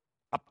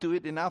up to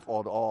it enough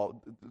or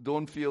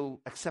don't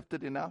feel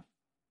accepted enough.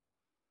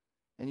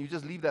 And you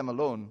just leave them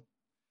alone.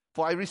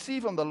 For I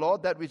received from the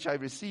Lord that which I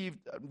received,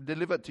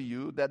 delivered to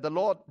you, that the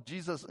Lord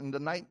Jesus, in the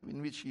night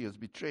in which he was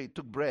betrayed,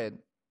 took bread.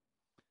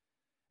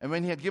 And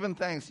when he had given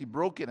thanks, he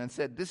broke it and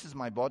said, "This is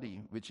my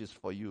body, which is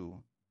for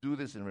you. Do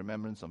this in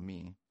remembrance of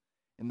me."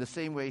 In the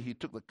same way, he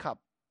took the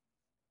cup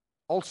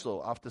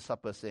also after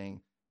supper,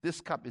 saying,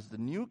 "This cup is the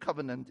new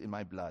covenant in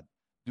my blood.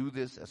 Do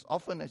this as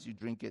often as you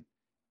drink it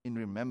in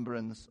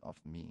remembrance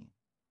of me."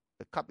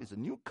 The cup is a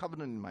new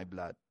covenant in my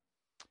blood.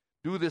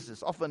 Do this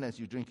as often as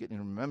you drink it in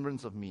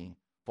remembrance of me.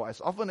 For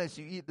as often as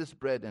you eat this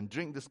bread and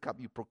drink this cup,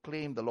 you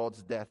proclaim the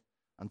Lord's death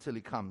until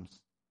he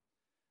comes.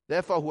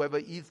 Therefore, whoever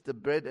eats the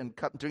bread and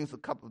drinks the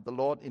cup of the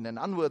Lord in an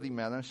unworthy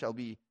manner shall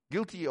be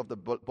guilty of the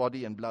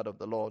body and blood of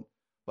the Lord.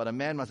 But a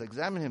man must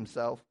examine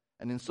himself,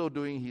 and in so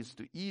doing he is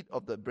to eat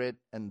of the bread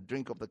and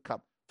drink of the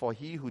cup. For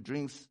he who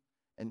eats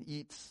and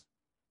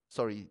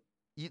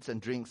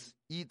drinks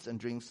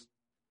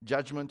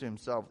judgment to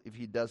himself if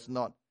he does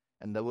not.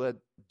 And the word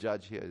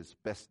judge here is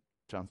best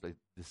translated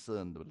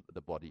discern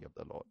the body of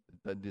the Lord.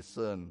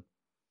 Discern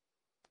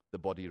the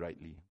body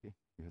rightly. Okay?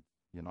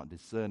 You're not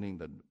discerning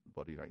the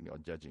body rightly or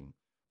judging.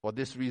 For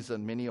this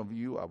reason, many of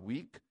you are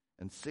weak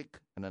and sick,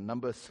 and a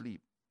number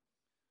sleep.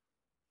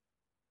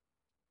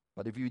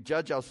 But if we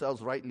judge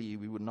ourselves rightly,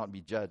 we would not be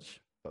judged.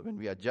 But when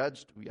we are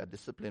judged, we are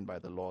disciplined by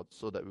the Lord,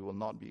 so that we will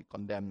not be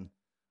condemned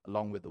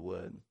along with the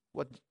word.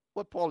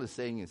 What Paul is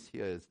saying is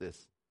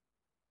this.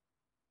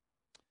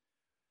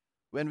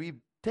 When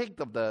we take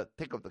of the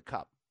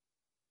cup,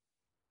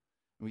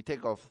 we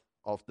take of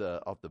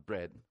the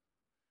bread,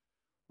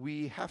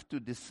 we have to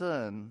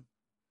discern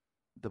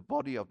the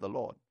body of the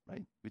Lord,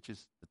 right? Which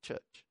is the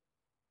church.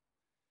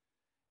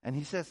 And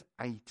he says,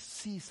 I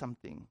see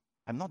something.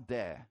 I'm not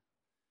there,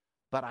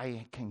 but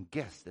I can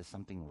guess there's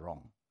something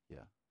wrong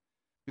here.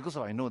 Because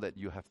I know that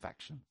you have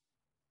factions.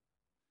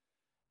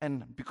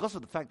 And because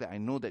of the fact that I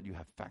know that you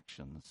have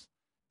factions,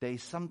 there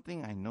is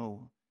something I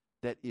know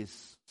that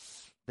is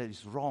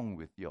wrong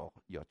with your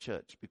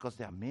church, because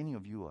there are many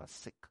of you who are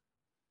sick.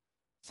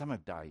 Some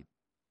have died.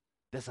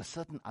 There's a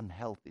certain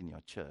unhealth in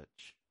your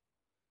church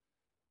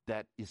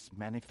that is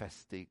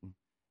manifesting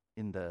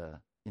in the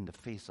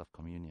face of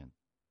communion.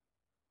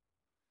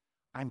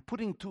 I'm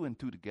putting two and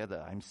two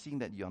together. I'm seeing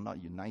that you're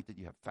not united,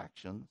 you have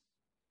factions,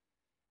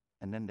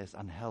 and then there's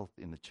unhealth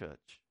in the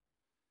church.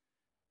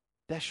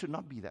 There should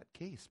not be that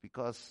case,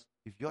 because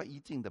if you're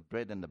eating the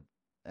bread and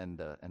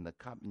the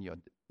cup and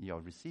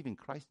you're receiving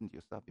Christ into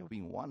yourself, you're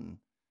being one,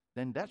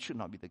 then that should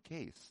not be the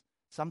case.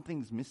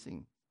 Something's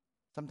missing.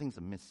 Something's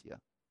amiss here.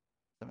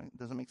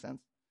 Does that make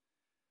sense?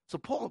 So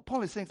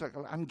Paul is saying, like,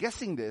 I'm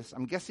guessing this,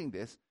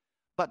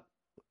 but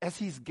as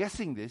he's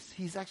guessing this,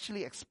 he's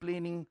actually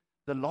explaining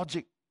the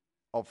logic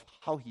of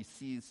how he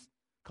sees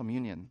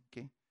communion.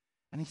 Okay?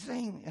 And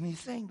he's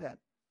saying that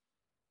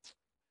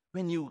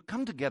when you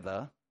come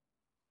together,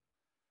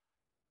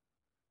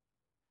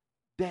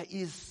 there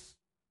is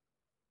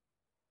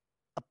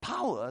a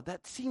power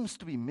that seems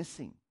to be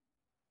missing.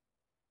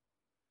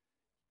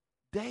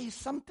 There is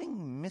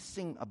something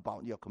missing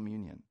about your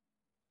communion.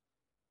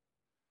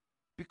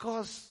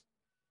 Because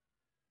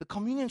the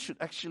communion should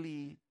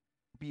actually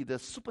be the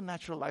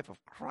supernatural life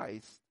of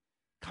Christ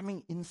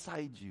coming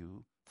inside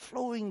you,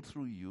 flowing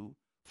through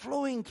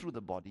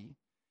the body.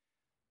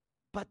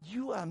 But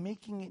you are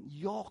making it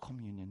your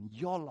communion,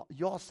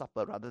 your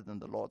supper rather than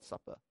the Lord's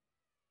Supper.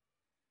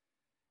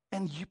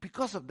 And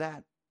because of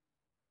that,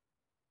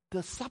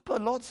 the supper,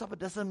 Lord's Supper,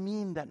 doesn't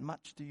mean that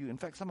much to you. In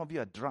fact, some of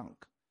you are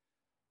drunk.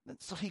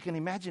 So he can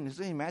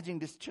imagine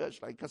this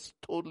church like just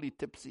totally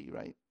tipsy,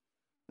 right?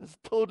 It's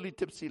totally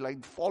tipsy,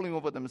 like falling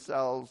over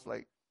themselves.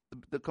 Like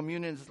the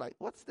communion is like,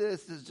 what's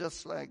this? It's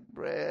just like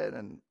bread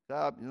and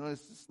cup.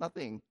 It's just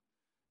nothing.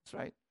 That's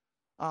right.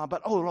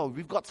 But Lord,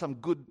 we've got some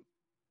good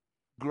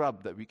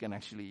grub that we can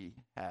actually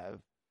have.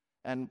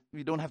 And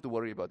we don't have to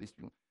worry about these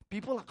people.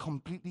 People are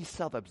completely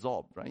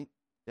self-absorbed, right?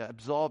 They're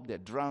absorbed, they're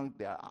drunk,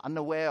 they are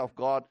unaware of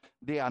God.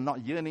 They are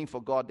not yearning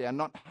for God. They are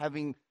not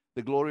having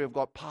the glory of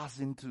God pass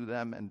into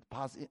them and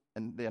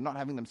they are not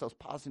having themselves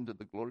pass into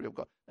the glory of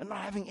God. They're not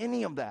having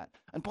any of that.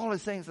 And Paul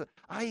is saying,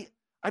 I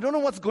don't know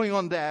what's going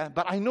on there,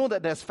 but I know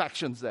that there's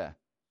factions there.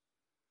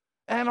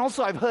 And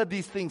also I've heard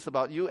these things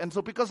about you. And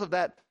so because of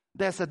that,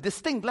 there's a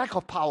distinct lack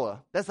of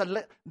power. There's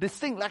a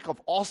distinct lack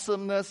of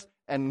awesomeness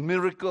and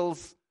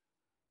miracles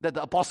that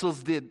the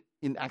apostles did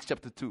in Acts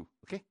chapter 2.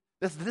 Okay?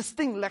 There's a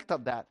distinct lack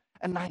of that.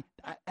 And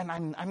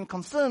I'm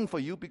concerned for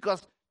you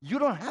because you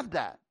don't have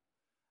that.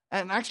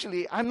 And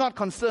actually, I'm not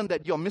concerned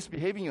that you're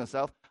misbehaving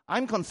yourself.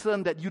 I'm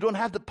concerned that you don't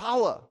have the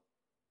power.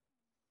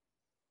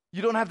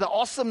 You don't have the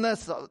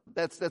awesomeness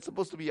that's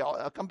supposed to be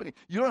accompanied.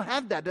 You don't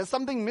have that. There's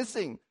something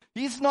missing.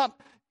 It's not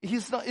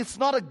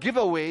a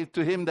giveaway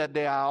to him that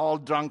they are all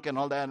drunk and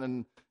all that.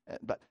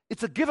 But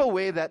it's a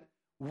giveaway that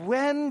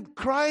when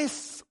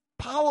Christ's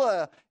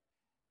power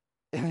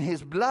and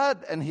his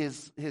blood and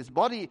his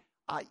body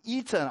are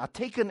eaten, are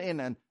taken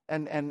in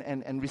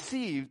and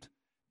received,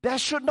 there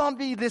should not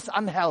be this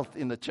unhealth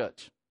in the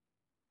church.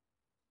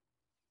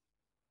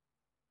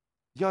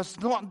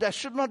 There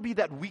should not be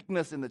that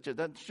weakness in the church.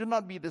 There should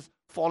not be this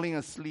falling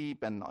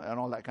asleep and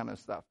all that kind of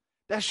stuff.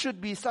 There should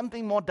be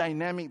something more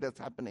dynamic that's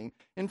happening.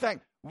 In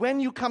fact,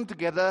 when you come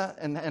together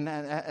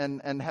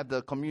and have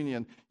the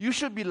communion, you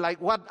should be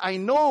like what I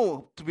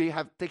know to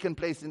have taken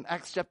place in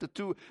Acts chapter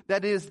 2.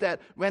 That is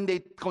that when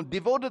they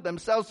devoted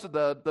themselves to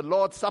the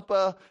Lord's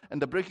Supper and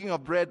the breaking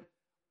of bread,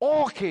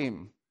 awe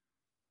came.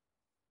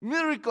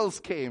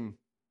 Miracles came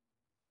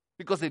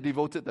because they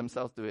devoted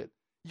themselves to it.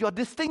 You're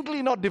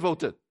distinctly not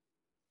devoted.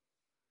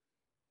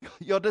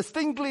 You're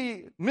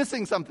distinctly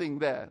missing something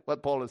there,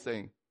 what Paul is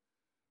saying.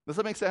 Does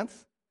that make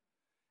sense?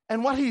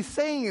 And what he's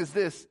saying is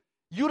this.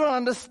 You don't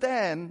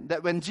understand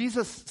that when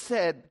Jesus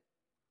said,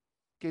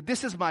 okay,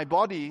 this is my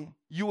body,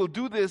 you will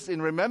do this in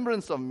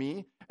remembrance of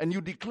me, and you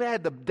declare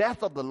the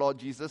death of the Lord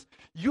Jesus,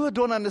 you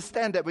don't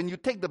understand that when you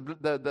take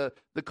the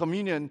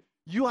communion,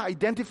 you are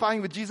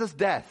identifying with Jesus'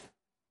 death.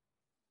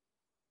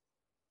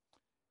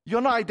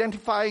 You're not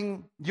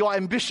identifying your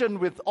ambition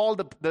with all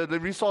the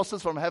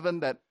resources from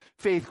heaven that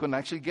faith can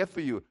actually get for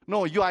you.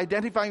 No, you're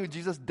identifying with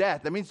Jesus'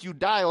 death. That means you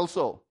die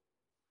also.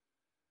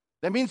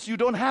 That means you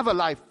don't have a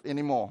life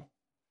anymore.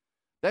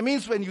 That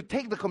means when you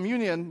take the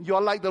communion,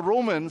 you're like the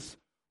Romans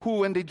who,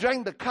 when they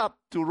drank the cup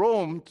to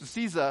Rome, to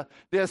Caesar,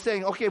 they're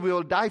saying, okay, we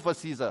will die for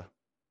Caesar.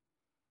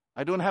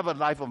 I don't have a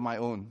life of my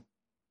own.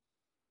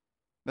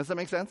 Does that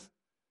make sense?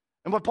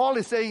 And what Paul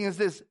is saying is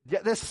this,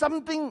 there's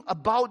something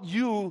about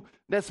you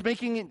that's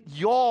making it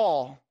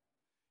your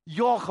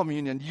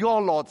communion,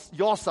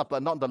 your supper,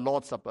 not the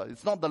Lord's Supper.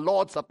 It's not the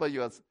Lord's Supper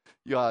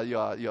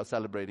you're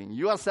celebrating.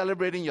 You are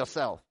celebrating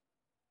yourself.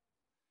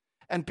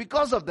 And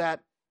because of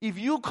that, if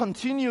you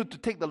continue to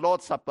take the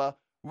Lord's Supper,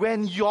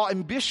 when your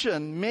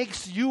ambition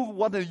makes you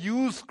want to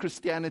use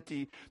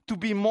Christianity to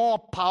be more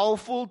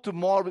powerful, to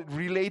more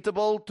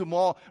relatable, to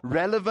more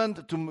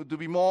relevant, to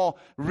be more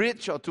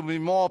rich or to be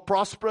more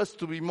prosperous,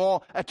 to be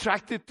more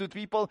attractive to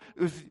people,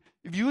 if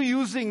you're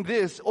using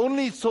this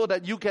only so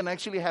that you can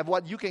actually have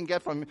what you can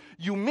get from it,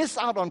 you miss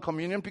out on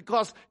communion,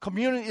 because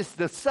communion is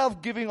the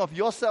self-giving of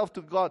yourself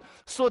to God,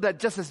 so that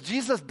just as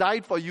Jesus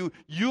died for you,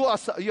 you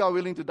are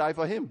willing to die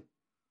for him.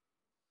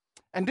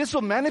 And this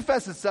will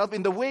manifest itself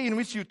in the way in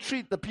which you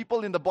treat the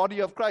people in the body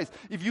of Christ.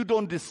 If you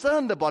don't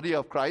discern the body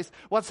of Christ,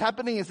 what's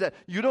happening is that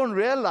you don't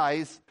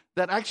realize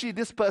that actually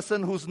this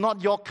person who's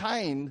not your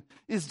kind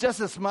is just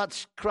as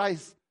much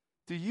Christ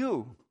to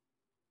you.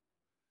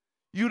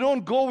 You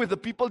don't go with the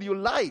people you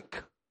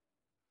like.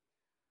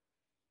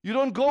 You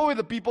don't go with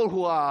the people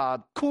who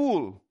are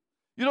cool.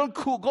 You don't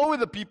go with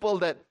the people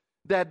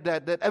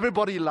that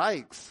everybody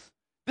likes.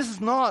 This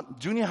is not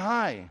junior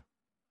high.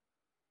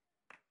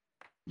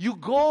 You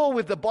go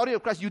with the body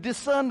of Christ. You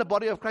discern the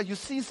body of Christ. You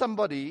see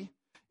somebody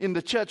in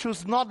the church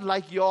who's not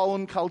like your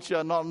own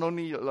culture, not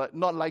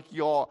like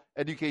your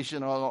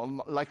education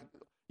or like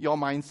your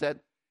mindset,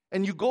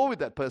 and you go with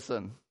that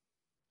person.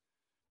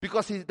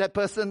 Because that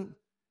person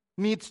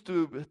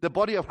the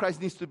body of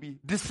Christ needs to be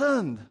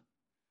discerned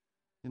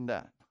in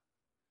that.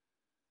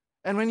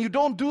 And when you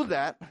don't do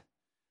that,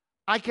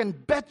 I can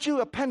bet you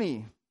a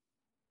penny,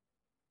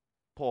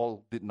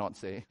 Paul did not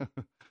say,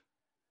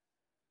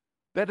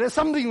 that there's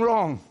something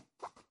wrong.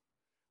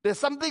 There's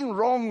something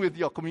wrong with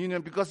your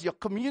communion, because your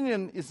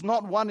communion is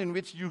not one in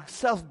which you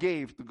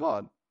self-gave to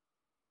God.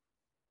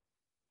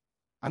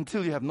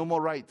 Until you have no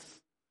more rights,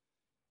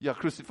 you are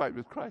crucified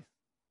with Christ.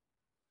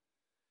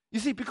 You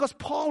see, because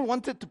Paul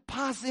wanted to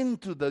pass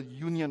into the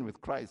union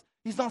with Christ.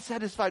 He's not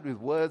satisfied with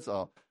words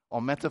or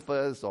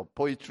metaphors or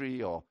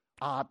poetry or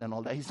art and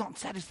all that. He's not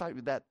satisfied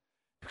with that,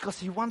 because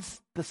he wants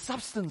the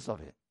substance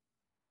of it.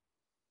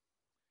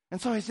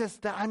 And so he says,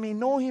 that I may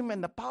know him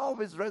and the power of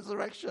his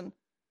resurrection.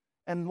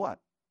 And what?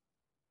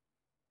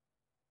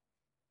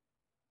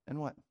 And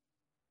what?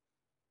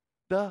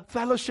 The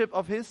fellowship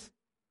of his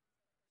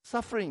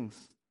sufferings.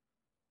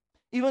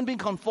 even being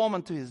conformed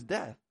unto his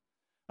death.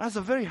 That's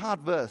a very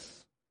hard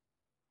verse.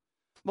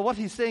 But what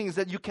he's saying is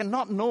that you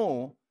cannot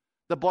know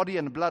the body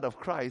and blood of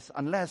Christ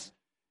unless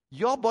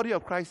your body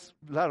of Christ,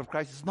 blood of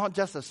Christ, is not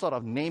just a sort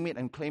of name it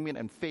and claim it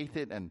and faith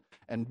it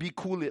and be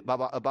cool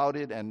about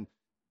it and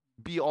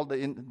be all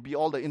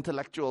the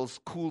intellectuals,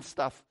 cool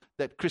stuff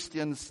that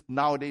Christians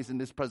nowadays in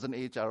this present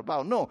age are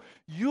about. No,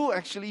 you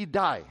actually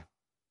die.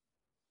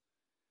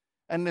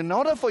 And in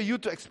order for you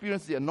to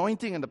experience the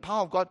anointing and the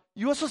power of God,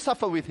 you also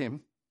suffer with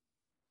him.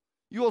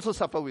 You also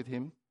suffer with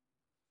him.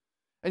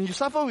 And you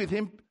suffer with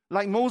him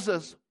like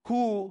Moses,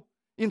 who,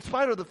 in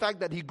spite of the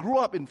fact that he grew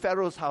up in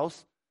Pharaoh's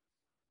house,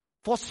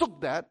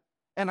 forsook that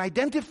and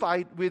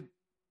identified with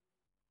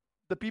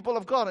the people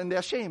of God and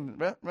their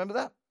shame. Remember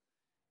that?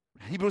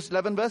 Hebrews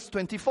 11 verse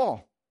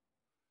 24.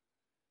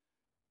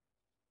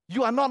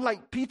 You are not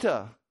like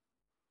Peter,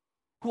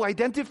 who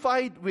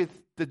identified with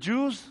the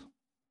Jews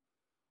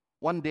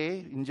one day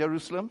in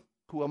Jerusalem,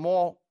 who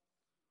are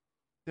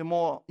they're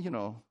more,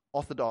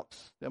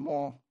 orthodox. They're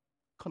more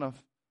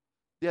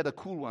they're the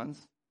cool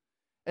ones.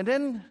 And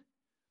then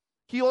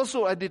he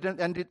also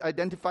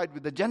identified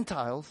with the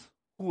Gentiles,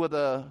 who were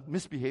the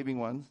misbehaving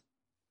ones.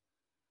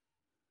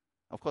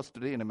 Of course,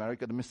 today in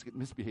America, the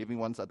misbehaving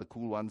ones are the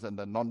cool ones, and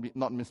the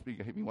not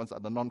misbehaving ones are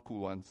the non-cool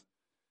ones.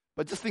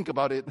 But just think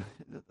about it.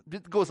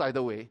 It goes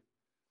either way.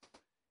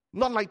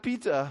 Not like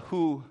Peter,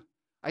 who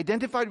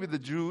identified with the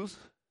Jews.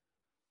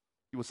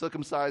 He was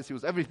circumcised. He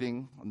was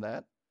everything on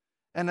that.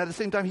 And at the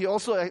same time, he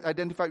also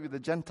identified with the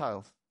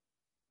Gentiles.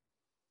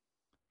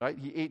 Right?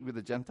 He ate with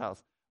the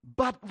Gentiles.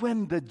 But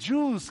when the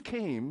Jews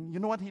came, you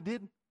know what he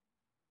did?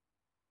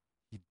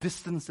 He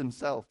distanced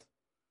himself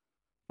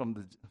from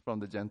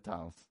the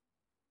Gentiles.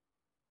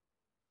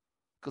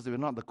 Because they were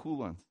not the cool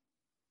ones.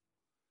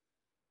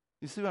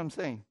 You see what I'm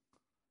saying?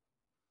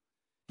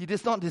 He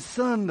does not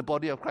discern the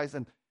body of Christ,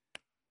 and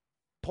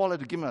Paul had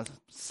to give him a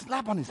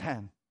slap on his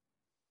hand.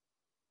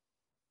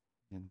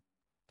 And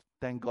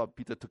thank God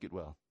Peter took it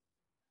well.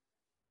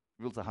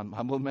 He was a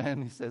humble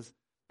man. He says,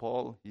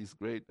 Paul, he's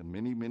great, and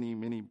many, many,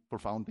 many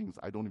profound things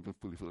I don't even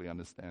fully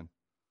understand.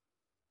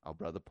 Our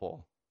brother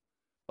Paul.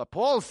 But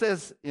Paul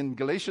says in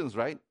Galatians,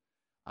 right,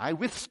 I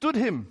withstood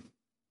him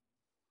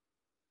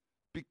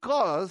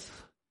because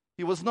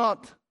he was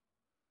not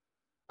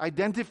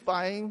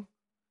identifying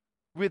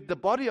with the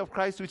body of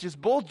Christ, which is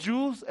both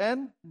Jews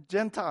and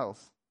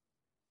Gentiles.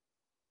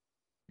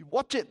 You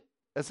watch it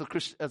as a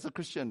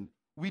Christian.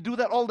 We do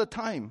that all the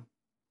time.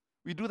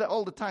 We do that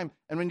all the time.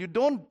 And when you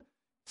don't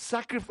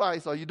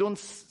sacrifice or you don't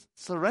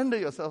surrender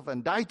yourself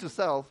and die to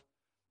self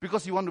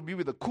because you want to be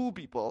with the cool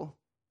people,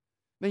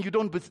 then you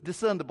don't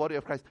discern the body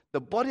of Christ.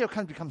 The body of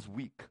Christ becomes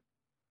weak.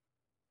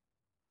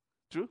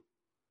 True?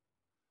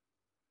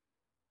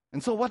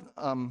 And so what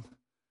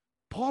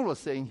Paul was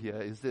saying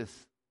here is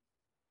this.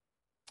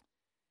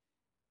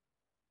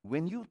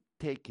 When you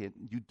take it,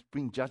 you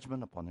bring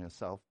judgment upon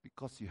yourself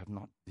because you have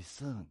not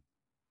discerned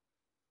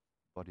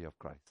the body of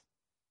Christ.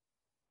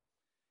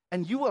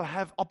 And you will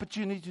have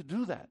opportunity to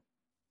do that.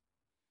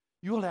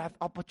 You will have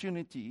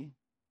opportunity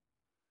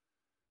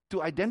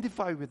to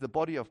identify with the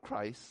body of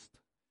Christ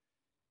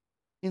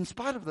in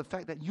spite of the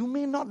fact that you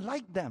may not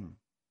like them.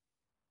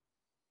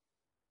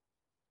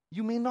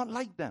 You may not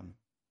like them.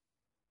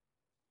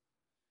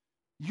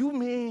 You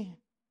may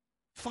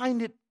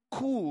find it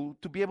cool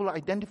to be able to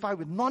identify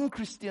with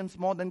non-Christians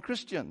more than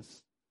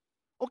Christians.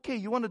 Okay,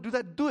 you want to do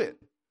that, do it.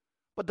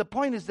 But the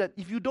point is that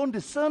if you don't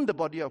discern the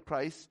body of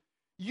Christ,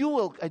 you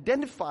will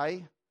identify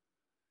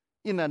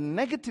in a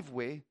negative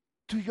way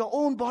to your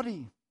own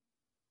body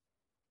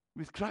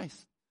with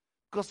Christ.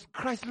 Because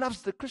Christ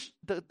loves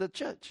the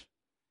church.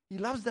 He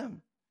loves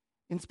them.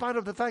 In spite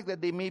of the fact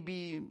that they may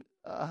be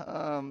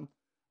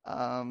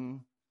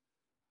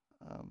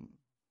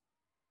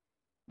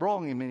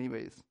wrong in many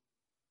ways.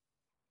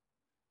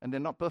 And they're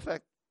not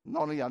perfect.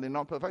 Not only are they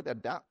not perfect,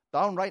 they're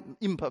downright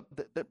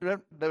imperfect.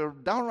 They're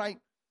downright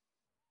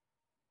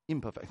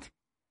imperfect.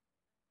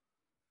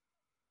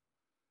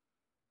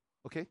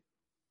 Okay?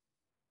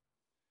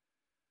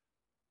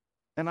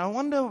 And I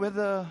wonder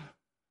whether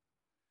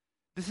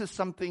this is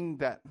something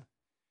that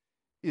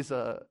is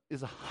a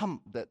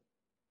hump that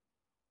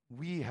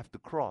we have to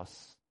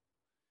cross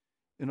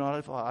in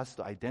order for us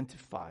to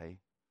identify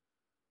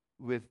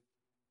with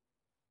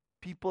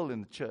people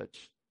in the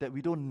church that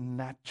we don't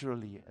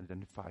naturally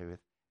identify with,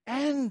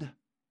 and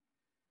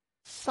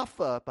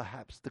suffer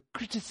perhaps the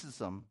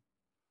criticism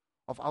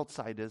of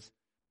outsiders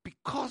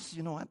because,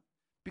 you know what?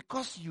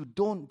 Because you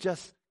don't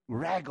just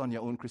rag on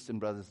your own Christian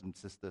brothers and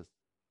sisters.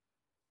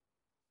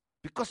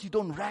 Because you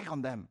don't rag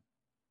on them.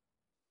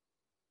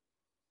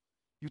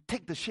 You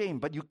take the shame,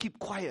 but you keep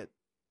quiet.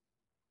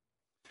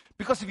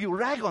 Because if you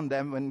rag on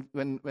them,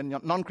 when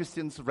your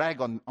non-Christians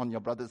rag on your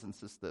brothers and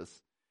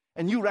sisters,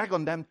 and you rag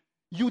on them,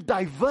 you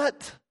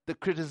divert the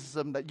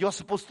criticism that you're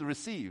supposed to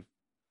receive,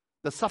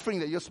 the suffering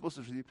that you're supposed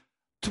to receive,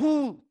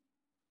 to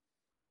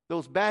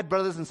those bad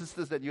brothers and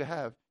sisters that you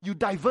have. You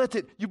divert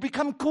it. You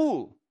become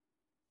cool.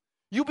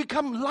 You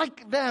become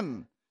like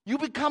them. You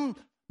become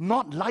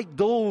not like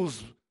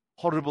those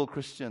horrible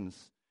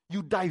Christians.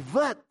 You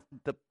divert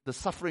the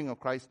suffering of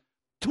Christ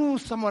to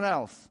someone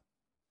else.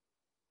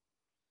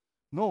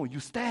 No, you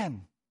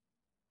stand.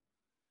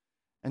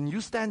 And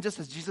you stand just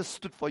as Jesus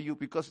stood for you,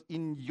 because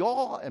in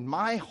your and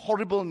my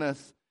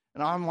horribleness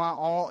and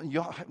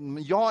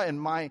your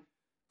and my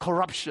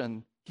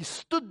corruption, he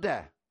stood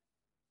there.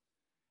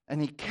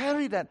 And he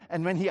carried that.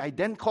 And when he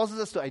causes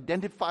us to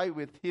identify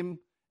with him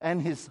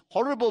and his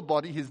horrible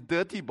body, his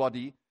dirty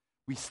body,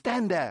 we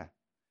stand there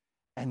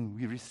and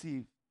we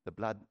receive the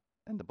blood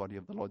and the body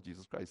of the Lord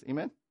Jesus Christ.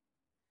 Amen?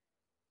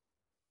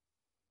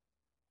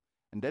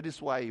 And that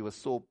is why it was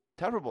so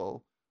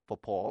terrible for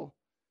Paul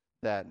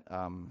that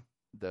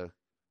the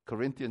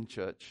Corinthian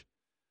church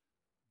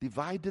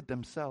divided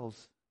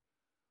themselves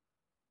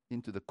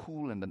into the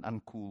cool and the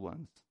uncool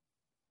ones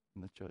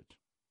in the church.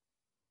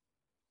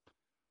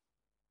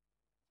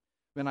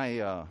 When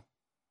I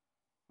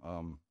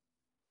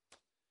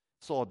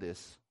saw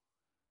this,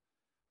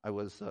 I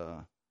was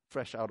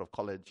fresh out of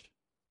college,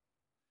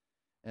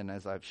 and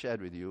as I've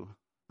shared with you,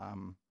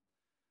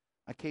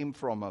 I came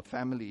from a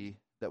family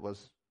that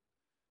was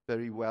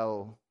very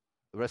well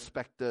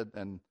respected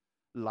and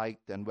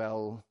liked and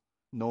well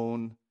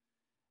known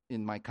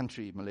in my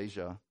country,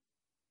 Malaysia.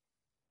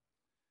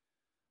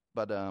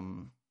 But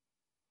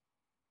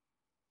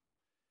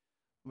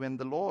when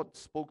the Lord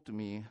spoke to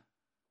me,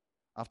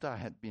 after I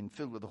had been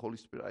filled with the Holy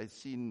Spirit, I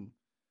seen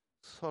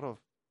sort of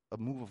a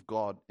move of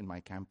God in my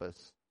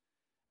campus,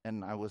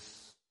 and I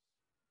was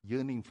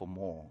yearning for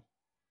more.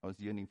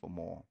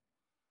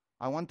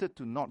 I wanted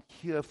to not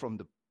hear from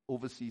the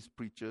overseas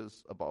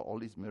preachers about all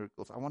these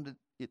miracles. I wanted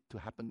it to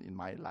happen in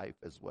my life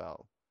as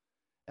well.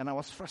 And I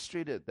was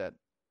frustrated that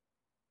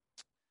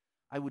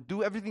I would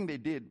do everything they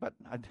did, but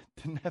I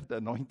didn't have the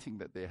anointing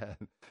that they had.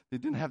 They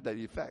didn't have that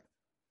effect.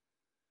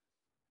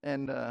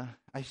 And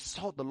I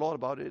sought the Lord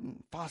about it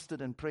and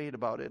fasted and prayed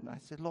about it. And I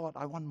said, Lord,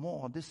 I want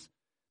more. This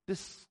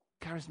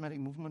charismatic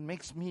movement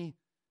makes me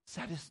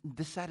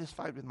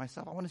dissatisfied with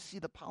myself. I want to see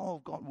the power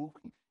of God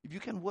working. If you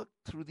can work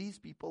through these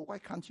people, why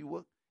can't you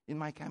work in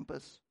my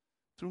campus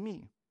through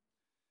me?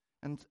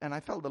 And I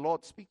felt the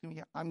Lord speak to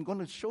me. I'm going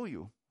to show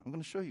you.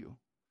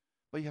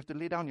 But you have to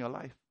lay down your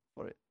life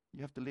for it.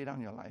 You have to lay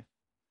down your life.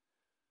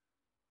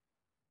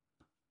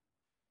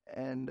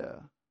 And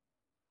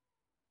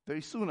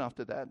very soon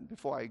after that,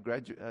 before I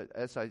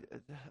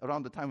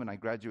around the time when I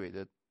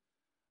graduated,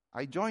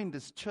 I joined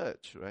this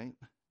church, right?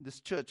 This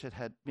church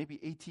had maybe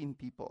 18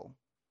 people.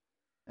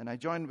 And I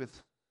joined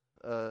with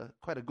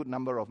quite a good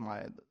number of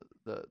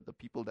the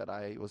people that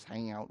I was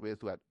hanging out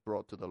with who had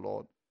brought to the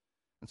Lord.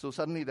 And so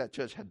suddenly that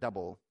church had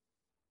double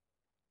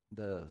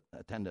the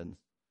attendance.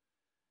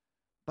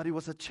 But it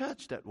was a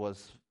church that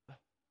was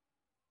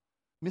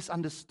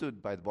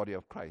misunderstood by the body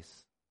of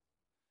Christ.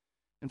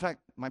 In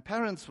fact, my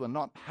parents were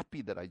not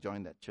happy that I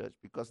joined that church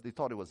because they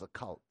thought it was a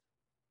cult.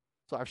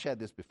 So I've shared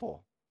this before.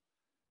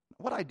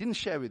 What I didn't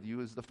share with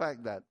you is the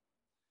fact that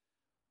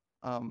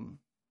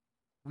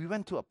we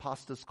went to a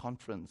pastor's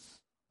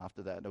conference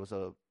after that. There was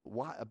a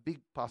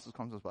big pastor's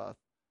conference, about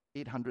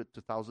 800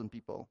 to 1,000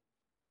 people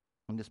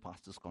in this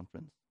pastor's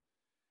conference.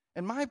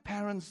 And my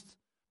parents,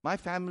 my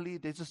family,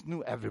 they just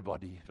knew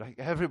everybody. Right?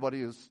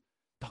 Everybody was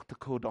Dr.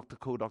 Ko,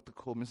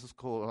 Mrs.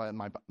 Ko, and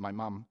my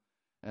mom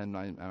and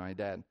my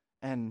dad.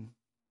 And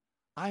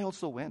I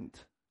also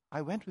went.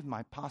 I went with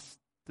my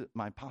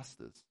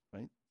pastors,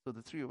 right? So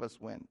the three of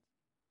us went.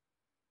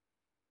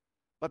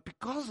 But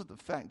because of the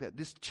fact that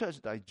this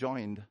church that I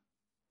joined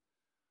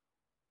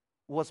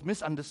was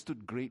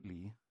misunderstood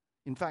greatly,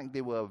 in fact,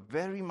 they were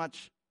very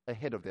much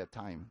ahead of their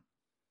time.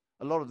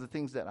 A lot of the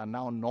things that are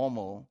now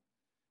normal,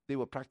 they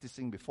were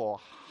practicing before.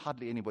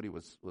 Hardly anybody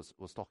was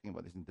talking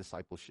about this in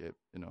discipleship,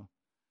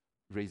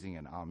 raising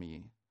an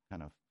army,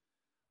 kind of.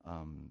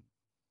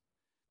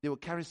 They were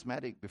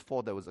charismatic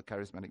before there was a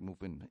charismatic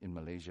movement in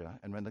Malaysia.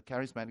 And when the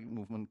charismatic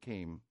movement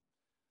came,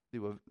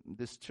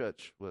 this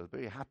church was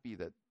very happy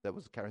that there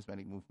was a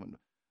charismatic movement.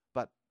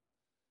 But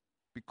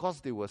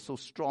because they were so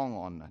strong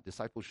on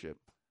discipleship,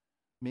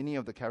 many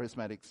of the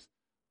charismatics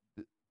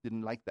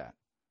didn't like that.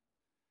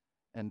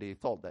 And they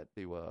thought that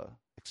they were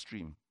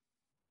extreme.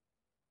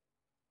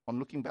 On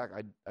looking back,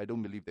 I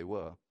don't believe they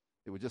were.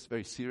 They were just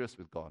very serious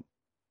with God.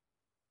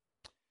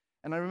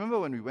 And I remember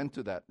when we went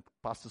to that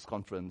pastor's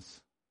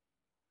conference,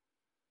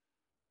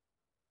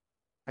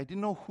 I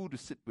didn't know who to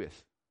sit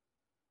with.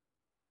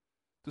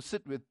 To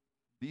sit with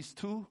these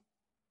two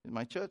in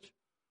my church,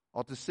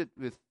 or to sit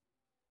with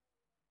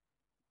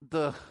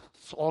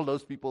all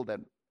those people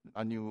that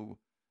I knew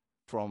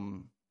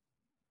from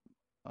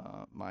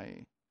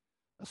my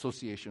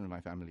association with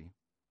my family.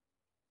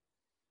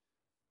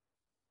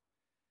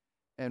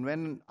 And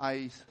when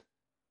I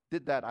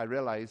did that, I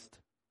realized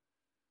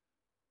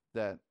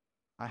that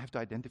I have to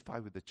identify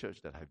with the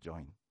church that I've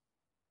joined.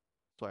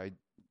 So I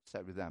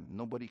sat with them.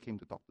 Nobody came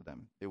to talk to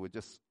them. They were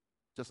just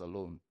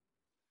alone.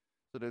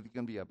 So there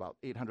can be about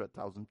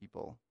 800,000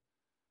 people,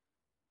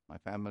 my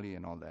family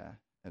and all that.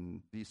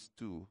 And these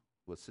two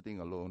were sitting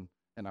alone,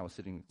 and I was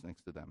sitting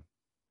next to them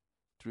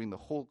during the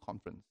whole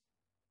conference.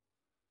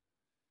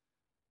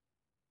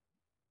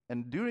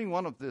 And during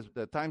one of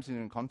the Times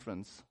Union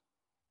conference,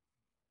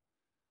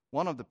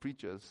 one of the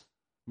preachers,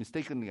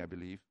 mistakenly I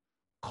believe,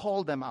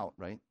 called them out,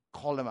 right?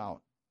 Called them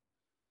out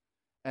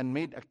and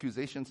made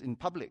accusations in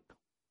public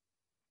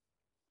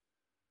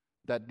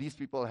that these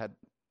people had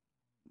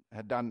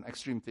done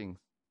extreme things.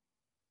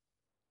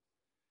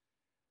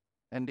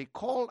 And they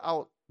called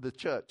out the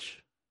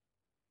church,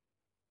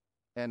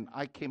 and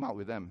I came out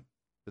with them.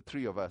 The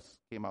three of us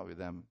came out with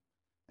them,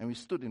 and we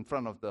stood in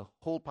front of the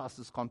whole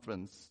pastors'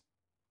 conference,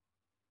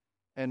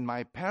 and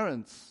my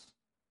parents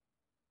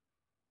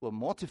were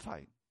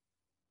mortified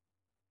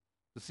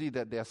to see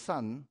that their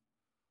son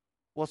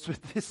was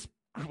with this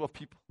group of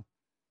people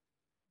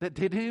that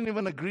they didn't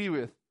even agree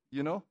with,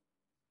 you know.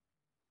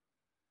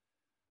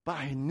 But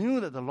I knew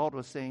that the Lord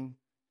was saying,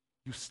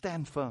 you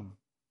stand firm.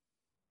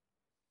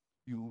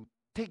 You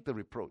take the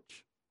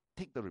reproach.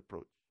 Take the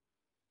reproach.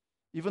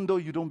 Even though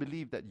you don't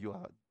believe that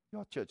your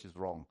church is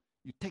wrong,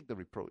 you take the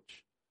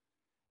reproach.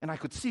 And I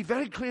could see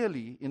very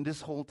clearly in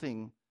this whole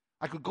thing,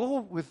 I could go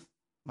with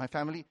my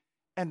family,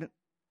 and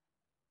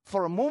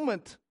for a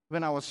moment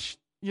when I was,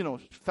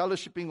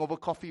 fellowshipping over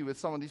coffee with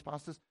some of these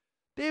pastors,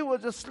 they were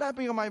just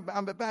slapping on my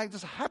back,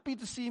 just happy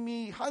to see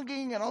me,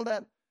 hugging and all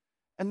that.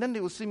 And then they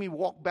would see me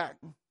walk back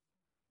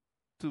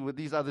to where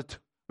these other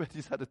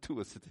two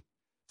were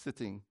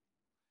sitting.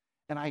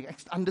 And I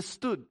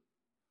understood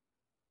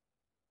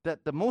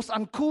that the most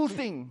uncool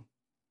thing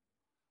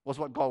was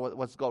what God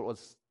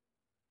was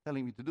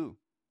telling me to do.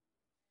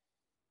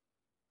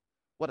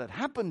 What had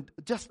happened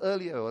just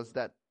earlier was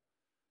that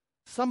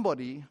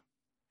somebody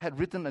had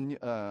written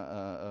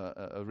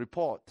a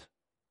report,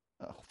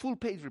 a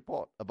full-page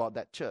report about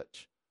that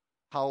church,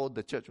 how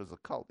the church was a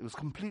cult. It was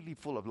completely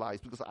full of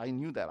lies because I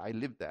knew that. I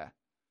lived there.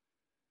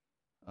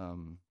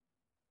 And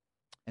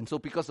so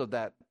because of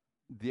that,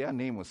 their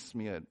name was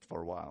smeared for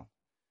a while.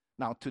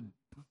 Now,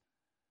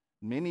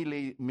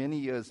 many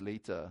years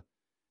later,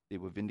 they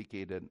were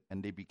vindicated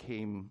and they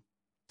became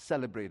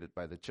celebrated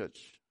by the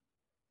church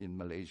in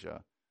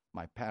Malaysia.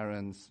 My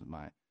parents,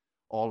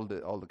 all the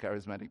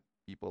charismatic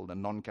people, the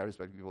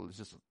non-charismatic people,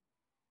 just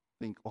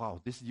think, wow,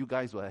 you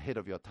guys were ahead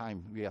of your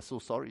time. We are so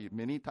sorry.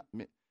 Many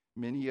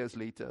years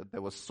later,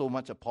 there was so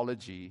much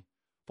apology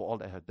for all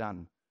that I had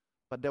done.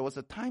 But there was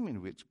a time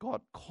in which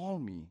God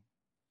called me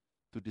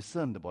to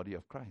discern the body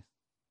of Christ.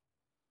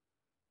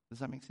 Does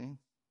that make sense?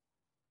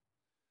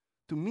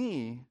 To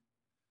me,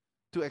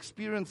 to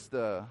experience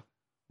the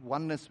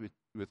oneness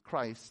with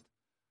Christ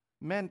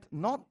meant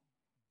not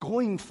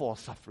going for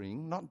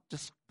suffering, not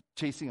just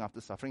chasing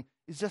after suffering.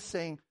 It's just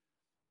saying,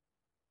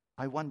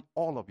 I want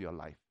all of your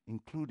life,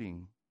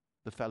 including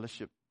the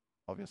fellowship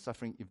of your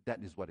suffering, if that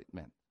is what it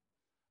meant.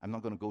 I'm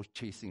not going to go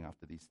chasing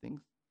after these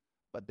things.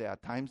 But there are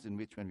times in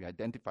which when we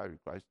identify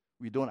with Christ,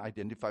 we don't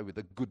identify with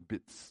the good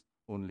bits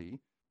only,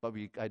 but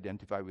we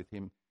identify with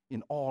Him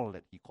in all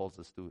that He calls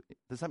us to.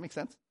 Does that make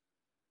sense?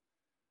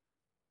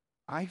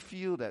 I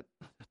feel that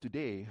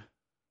today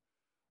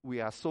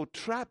we are so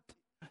trapped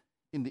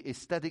in the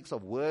aesthetics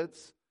of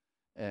words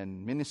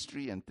and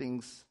ministry and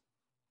things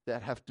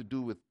that have to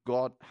do with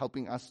God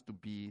helping us to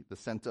be the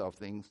center of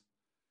things.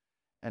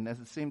 And at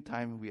the same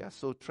time, we are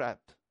so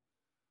trapped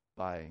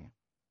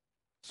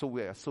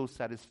we are so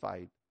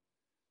satisfied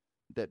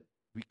that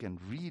we can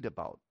read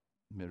about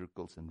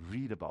miracles and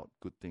read about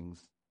good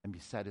things and be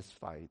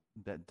satisfied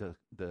that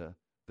the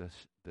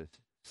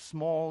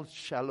small,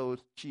 shallow,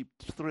 cheap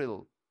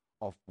thrill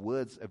of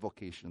words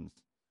evocations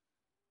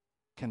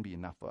can be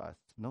enough for us.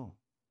 No.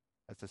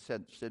 As I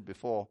said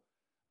before,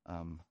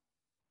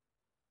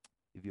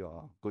 if you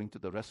are going to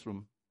the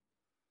restroom,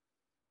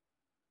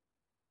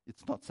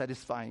 it's not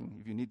satisfying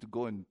if you need to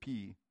go and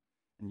pee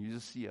and you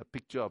just see a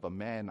picture of a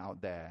man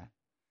out there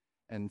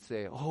and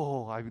say,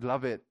 oh, I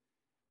love it.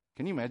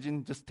 Can you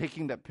imagine just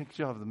taking that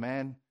picture of the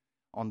man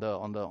on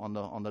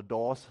the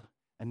doors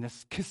and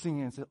just kissing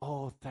it and say,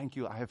 oh, thank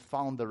you, I have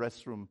found the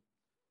restroom.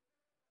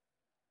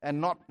 And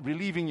not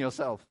relieving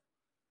yourself.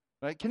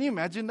 Right? Can you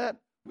imagine that?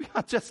 We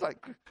are just like,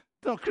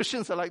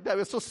 Christians are like that.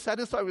 We're so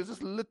satisfied with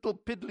just little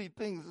piddly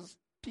things, just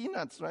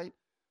peanuts, right?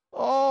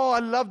 Oh, I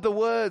love the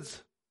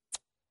words.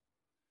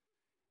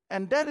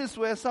 And that is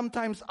where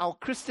sometimes our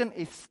Christian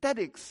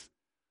aesthetics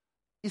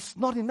is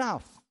not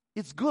enough.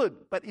 It's good,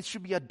 but it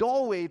should be a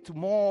doorway to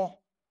more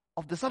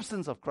of the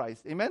substance of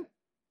Christ. Amen?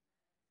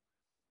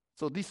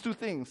 So these two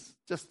things,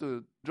 just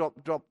to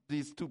drop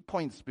these 2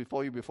 points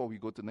before we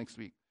go to next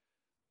week.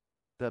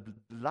 The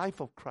life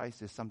of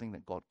Christ is something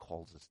that God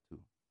calls us to.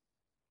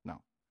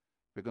 Now,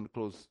 we're going to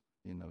close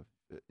in a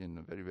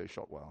very, very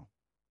short while.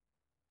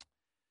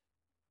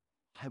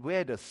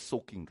 Where does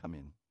soaking come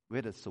in?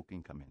 Where does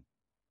soaking come in?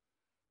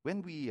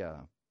 When we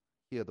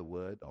hear the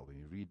word, or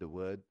we read the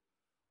word,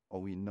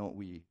 or we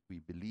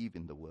believe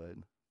in the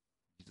word,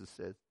 Jesus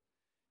says,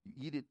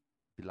 you eat it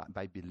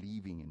by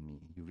believing in me.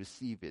 You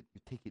receive it.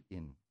 You take it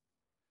in.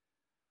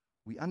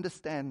 We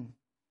understand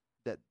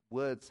that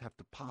words have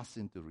to pass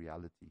into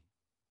reality.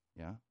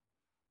 Yeah,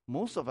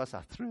 most of us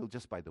are thrilled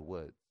just by the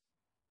word,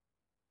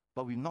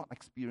 but we've not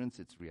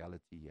experienced its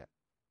reality yet.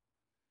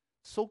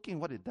 Soaking,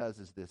 what it does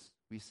is this.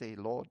 We say,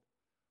 Lord,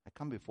 I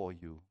come before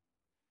you,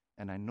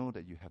 and I know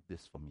that you have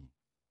this for me.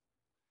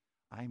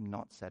 I'm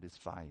not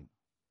satisfied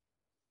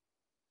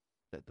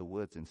that the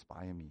words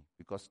inspire me,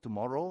 because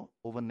tomorrow,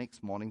 over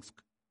next morning's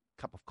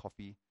cup of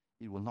coffee,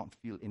 it will not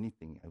feel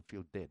anything. I'll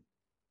feel dead.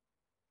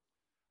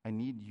 I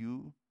need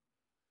you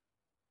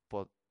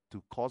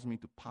to cause me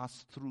to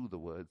pass through the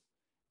words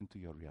into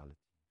your reality.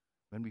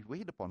 When we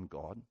wait upon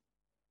God,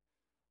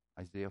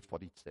 Isaiah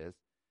 40 says,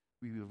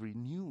 we will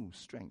renew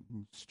strength.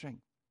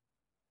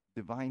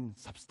 Divine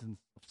substance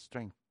of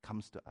strength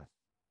comes to us.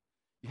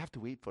 You have to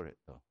wait for it,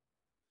 though.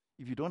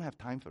 If you don't have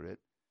time for it,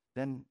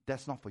 then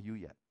that's not for you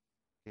yet.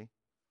 Okay?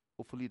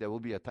 Hopefully there will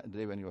be a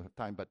day when you have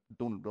time, but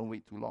don't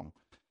wait too long.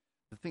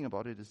 The thing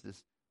about it is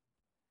this: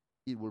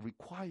 it will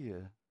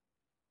require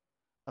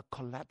a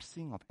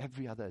collapsing of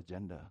every other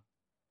agenda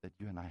that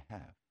you and I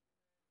have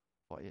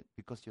for it,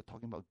 because you're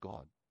talking about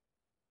God.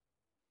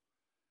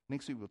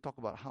 Next week we'll talk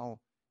about how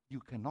you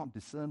cannot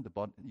discern the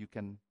body, you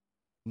can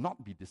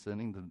not be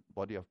discerning the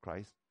body of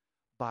Christ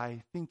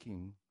by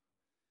thinking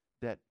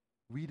that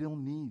we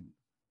don't need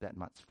that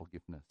much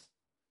forgiveness,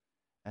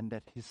 and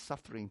that his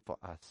suffering for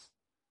us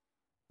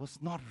was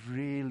not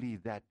really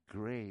that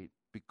great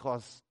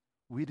because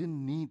we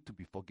didn't need to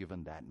be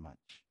forgiven that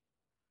much.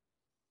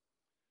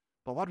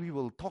 But what we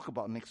will talk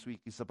about next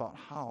week is about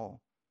how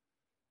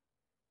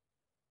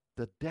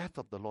the death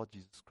of the Lord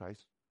Jesus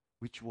Christ,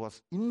 which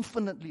was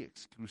infinitely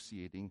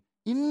excruciating,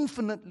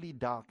 infinitely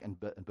dark and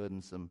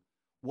burdensome,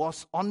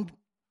 was on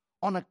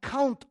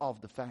account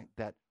of the fact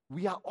that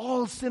we are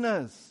all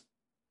sinners.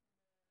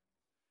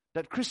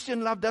 That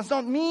Christian love does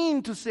not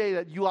mean to say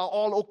that you are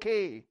all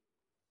okay.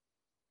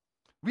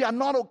 We are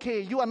not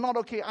okay. You are not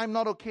okay. I'm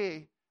not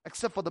okay.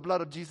 Except for the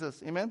blood of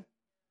Jesus. Amen?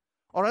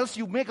 Or else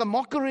you make a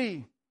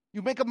mockery.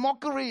 You make a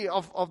mockery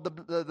of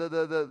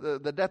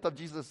the death of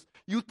Jesus.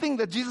 You think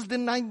that Jesus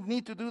didn't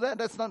need to do that?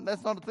 That's not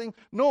a thing.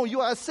 No,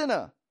 you are a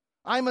sinner.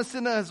 I'm a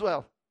sinner as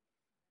well.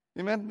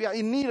 Amen? We are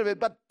in need of it.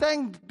 But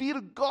thanks be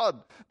to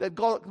God that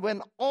God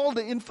went all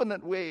the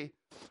infinite way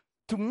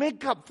to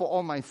make up for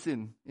all my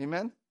sin.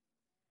 Amen?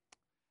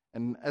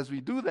 And as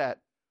we do that,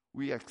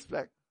 we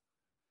expect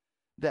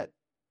that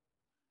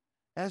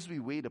as we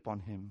wait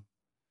upon him,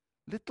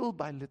 little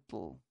by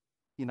little,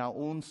 in our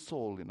own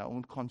soul, in our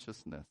own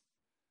consciousness,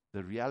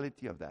 the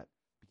reality of that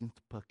begins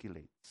to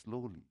percolate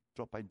slowly,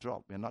 drop by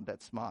drop. We're not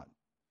that smart.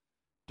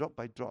 Drop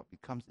by drop,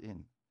 it comes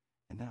in.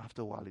 And then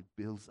after a while, it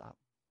builds up.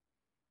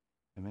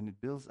 And when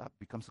it builds up, it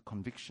becomes a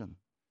conviction.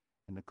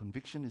 And the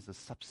conviction is a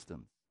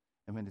substance.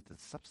 And when it's a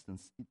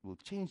substance, it will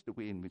change the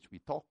way in which we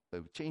talk, it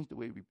will change the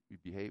way we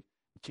behave,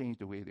 change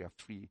the way we are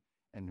free,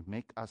 and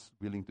make us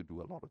willing to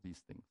do a lot of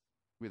these things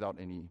without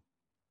any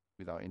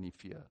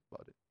fear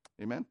about it.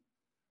 Amen?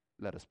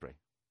 Let us pray.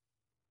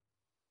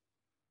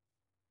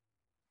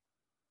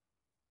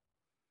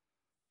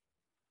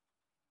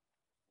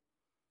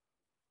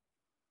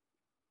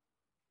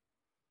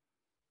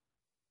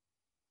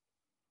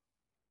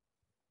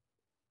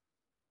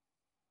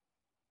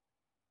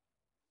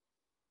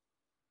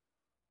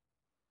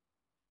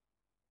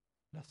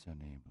 Bless your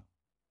name.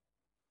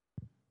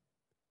 I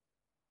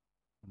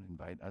want to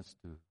invite us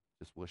to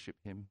just worship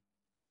him,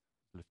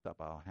 lift up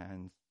our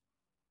hands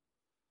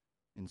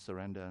in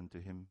surrender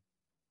unto him.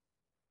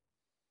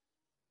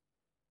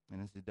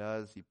 And as he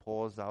does, he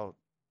pours out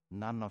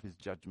none of his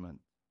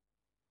judgment,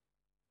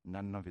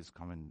 none of his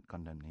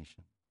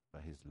condemnation,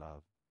 but his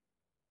love,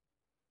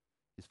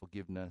 his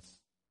forgiveness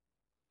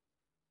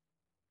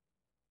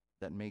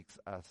that makes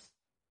us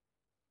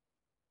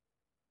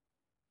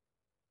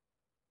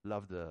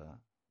love the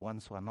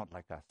ones who are not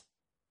like us.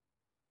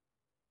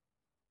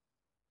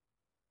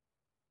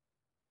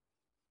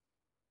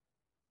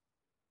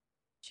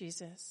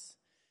 Jesus,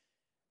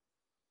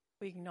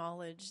 we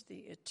acknowledge the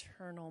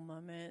eternal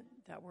moment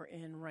that we're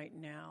in right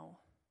now,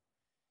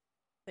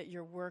 that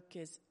your work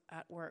is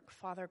at work,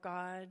 Father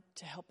God,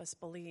 to help us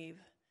believe.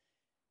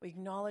 We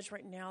acknowledge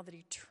right now that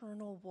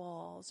eternal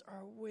walls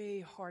are way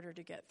harder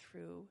to get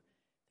through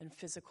than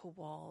physical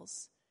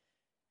walls.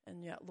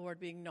 And yet, Lord,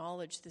 we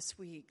acknowledge this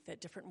week that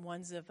different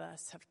ones of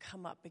us have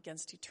come up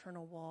against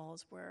eternal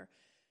walls where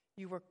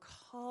you were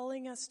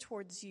calling us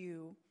towards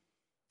you,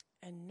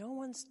 and no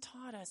one's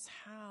taught us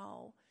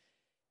how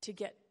to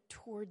get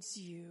towards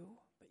you.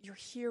 But you're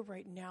here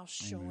right now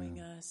showing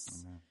Amen.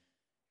 us. Amen.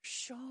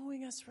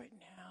 Showing us right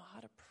now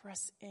how to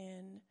press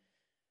in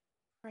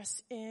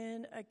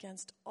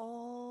against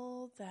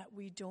all that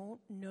we don't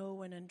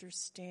know and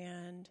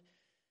understand.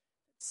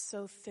 It's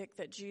so thick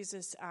that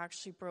Jesus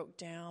actually broke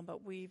down,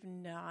 but we've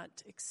not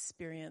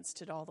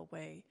experienced it all the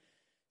way.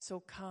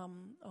 So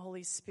come,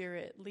 Holy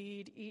Spirit,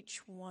 lead each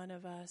one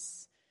of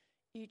us,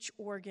 each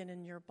organ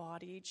in your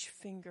body, each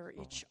finger,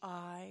 each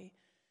eye,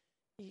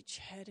 each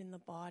head in the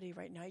body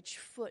right now, each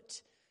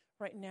foot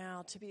right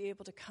now, to be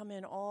able to come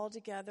in all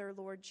together,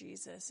 Lord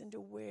Jesus,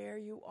 into where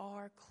you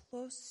are,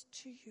 close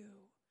to you.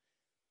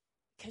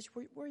 Because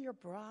we're your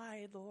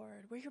bride,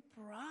 Lord. We're your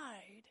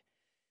bride.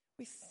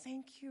 We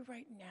thank you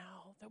right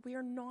now that we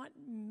are not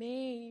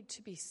made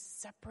to be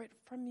separate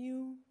from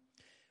you.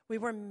 We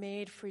were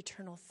made for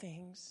eternal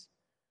things.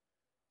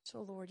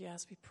 So, Lord,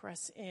 yes, we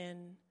press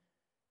in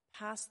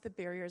past the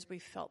barriers we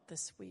felt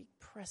this week.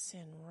 Press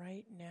in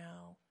right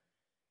now.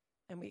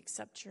 And we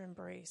accept your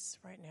embrace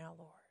right now,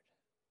 Lord.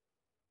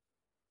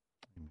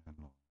 Amen,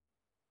 Lord.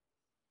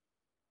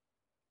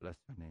 Bless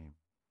your name.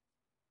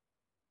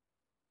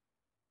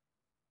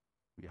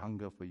 We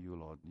hunger for you,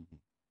 Lord.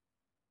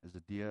 As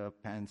the deer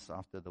pants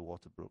after the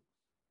water brooks.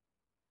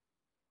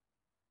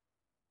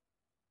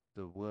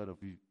 The word of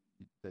you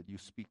that you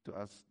speak to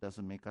us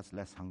doesn't make us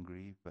less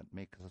hungry, but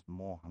makes us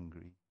more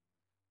hungry,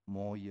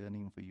 more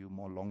yearning for you,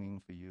 more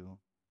longing for you.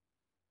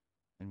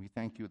 And we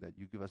thank you that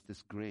you give us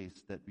this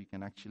grace that we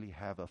can actually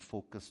have a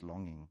focused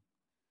longing,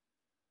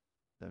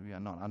 that we are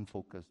not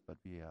unfocused, but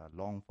we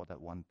long for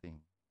that one thing.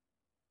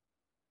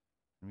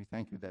 And we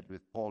thank you that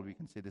with Paul we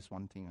can say this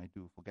one thing I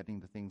do, forgetting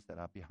the things that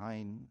are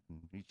behind and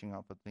reaching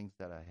out for things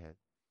that are ahead.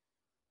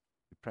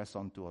 We press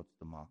on towards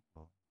the mark,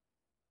 Lord.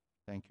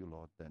 Thank you,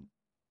 Lord, that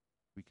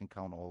we can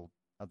count all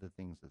other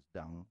things as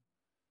dung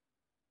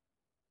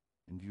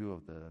in view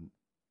of the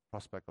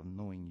prospect of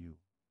knowing you.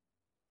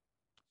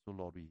 So,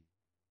 Lord, we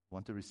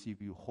want to receive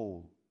you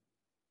whole.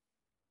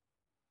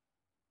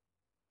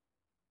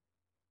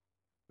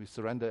 We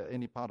surrender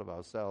any part of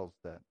ourselves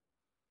that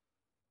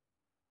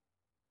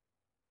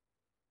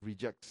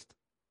rejects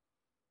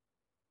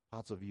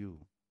parts of you.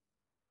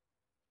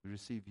 We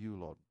receive you,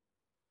 Lord,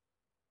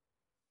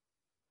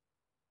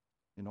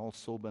 in all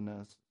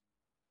soberness,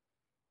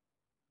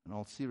 in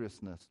all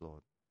seriousness,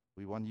 Lord.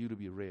 We want you to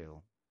be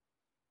real.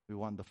 We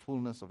want the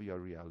fullness of your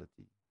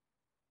reality.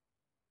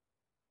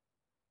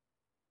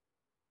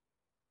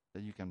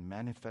 That you can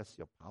manifest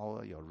your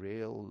power, your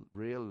real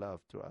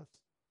love to us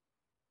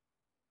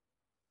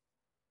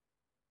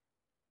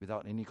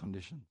without any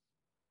conditions.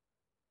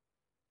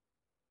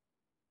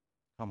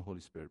 Come,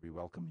 Holy Spirit, we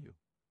welcome you.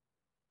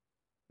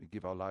 We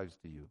give our lives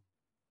to you.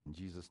 In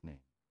Jesus'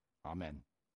 name, amen.